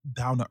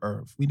down to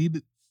earth. We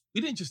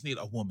didn't just need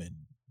a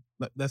woman.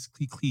 That's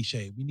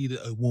cliche. We needed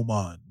a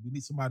woman. We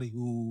need somebody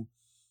who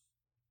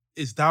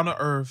is down to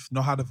earth,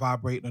 know how to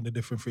vibrate on a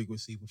different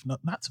frequency with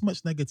not too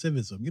much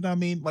negativism. You know what I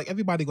mean? Like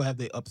everybody gonna have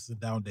their ups and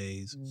down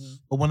days. Mm-hmm.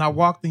 But when I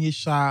walked in your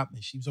shop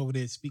and she was over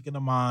there speaking her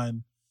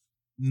mind,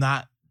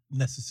 not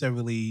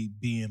necessarily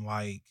being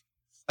like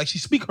she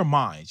speak her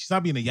mind. She's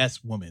not being a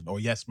yes woman or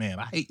yes man.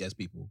 I hate yes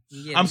people.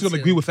 Yeah, I'm just gonna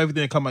agree with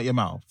everything that come out your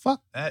mouth.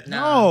 Fuck that.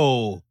 Nah.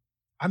 No.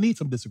 I need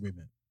some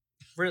disagreement.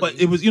 Really?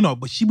 But it was,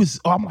 but she was,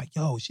 I'm like,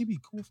 yo, she'd be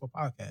cool for a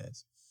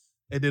podcast.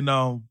 And then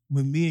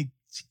when me and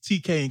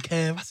TK and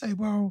Kev, I say,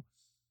 bro,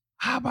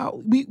 how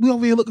about we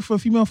over here looking for a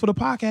female for the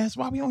podcast?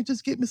 Why we don't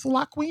just get Miss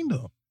La Queen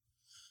though?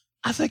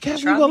 I said, Kev,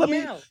 you gonna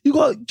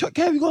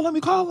let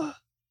me call her?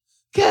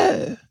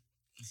 Kev.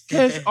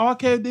 All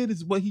Kev did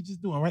is what he just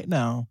doing right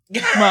now.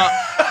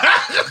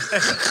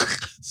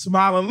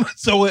 Smiling,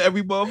 showing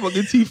every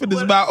motherfucking teeth in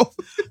his mouth.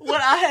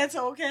 What I had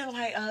told Kev,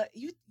 like,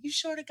 you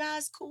sure the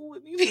guy's cool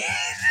with me?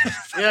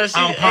 Yeah,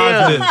 I'm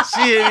positive.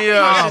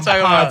 I'm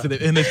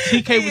positive. And if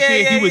TK was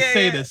here, he would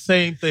say the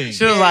same thing.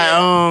 She was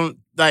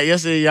like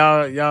yesterday,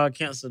 y'all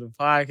canceled the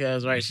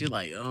podcast, right? She's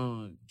like,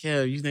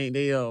 Kev, you think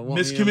they want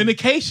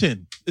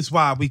miscommunication is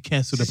why we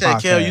canceled the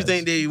podcast. Kev, you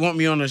think they want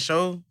me on the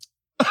show?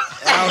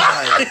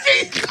 I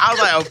was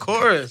like, of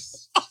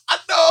course.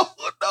 No.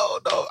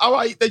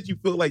 Why that you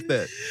feel like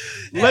that?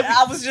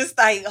 I was just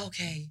like,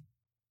 okay.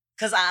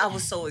 Because I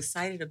was so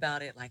excited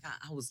about it. Like,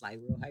 I was like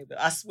real hyped.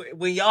 I swear,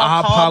 when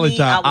y'all called me,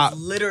 I was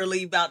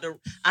literally about to,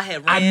 I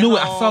had ran home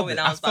I felt and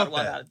I was about to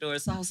walk out the door.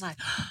 So I was like,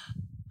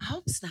 I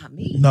hope it's not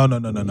me. No.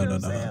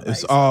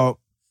 It's all,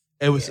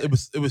 it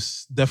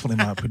was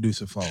definitely my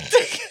producer fault.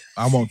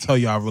 I won't tell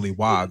y'all really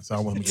why, because I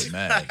don't want him to get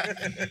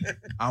mad.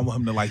 I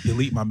want him to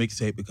delete my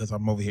mixtape because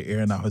I'm over here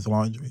airing out his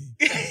laundry.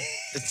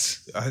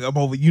 I'm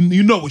over.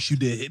 You know what you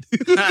did.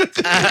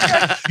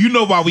 You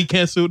know why we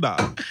canceled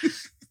now.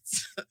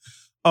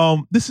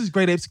 This is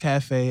Great Apes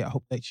Cafe. I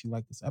hope that you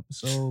like this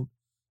episode.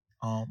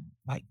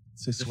 Like,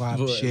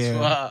 subscribe,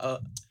 share,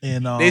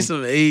 and they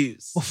some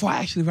apes. Before I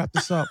actually wrap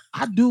this up,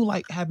 I do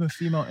like having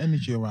female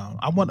energy around.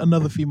 I want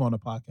another female on the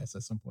podcast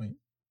at some point.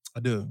 I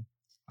do.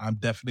 I'm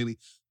definitely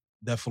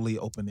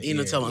open to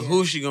Ain't telling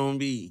who she gonna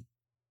be.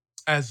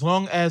 As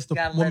long as the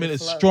woman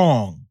is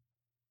strong.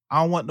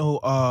 I don't want no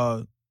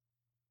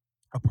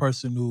a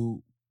person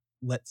who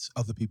lets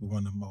other people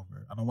run them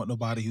over. I don't want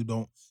nobody who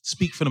don't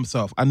speak for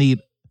themselves. I need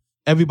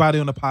everybody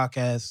on the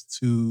podcast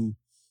to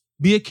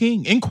be a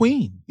king and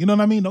queen. You know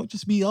what I mean? Don't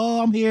just be,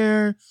 I'm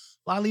here,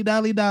 lolly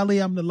dolly dolly.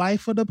 I'm the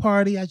life of the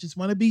party. I just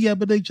want to be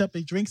able to jump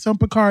and drink some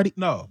Bacardi.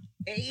 No.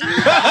 Like, wait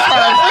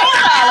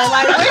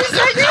a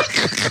second.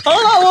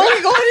 Hold on, what are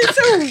we going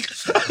into?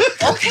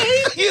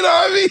 Okay. You know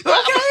what I mean?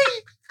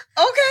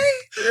 Okay.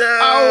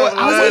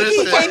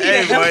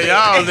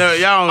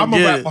 I'm a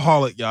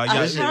rapaholic, y'all.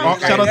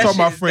 Shout out to all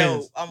my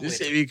friends. This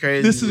shit be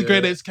crazy. This is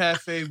Great Apes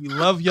Cafe. We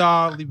love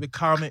y'all. Leave a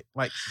comment,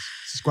 like,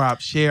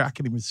 subscribe, share. I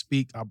can't even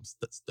speak. I'm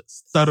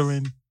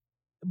stuttering.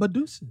 But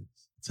deuces.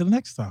 To the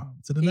next time.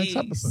 To the next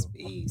episode.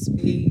 Peace.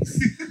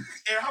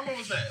 Aaron, how long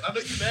was that? I know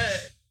you mad.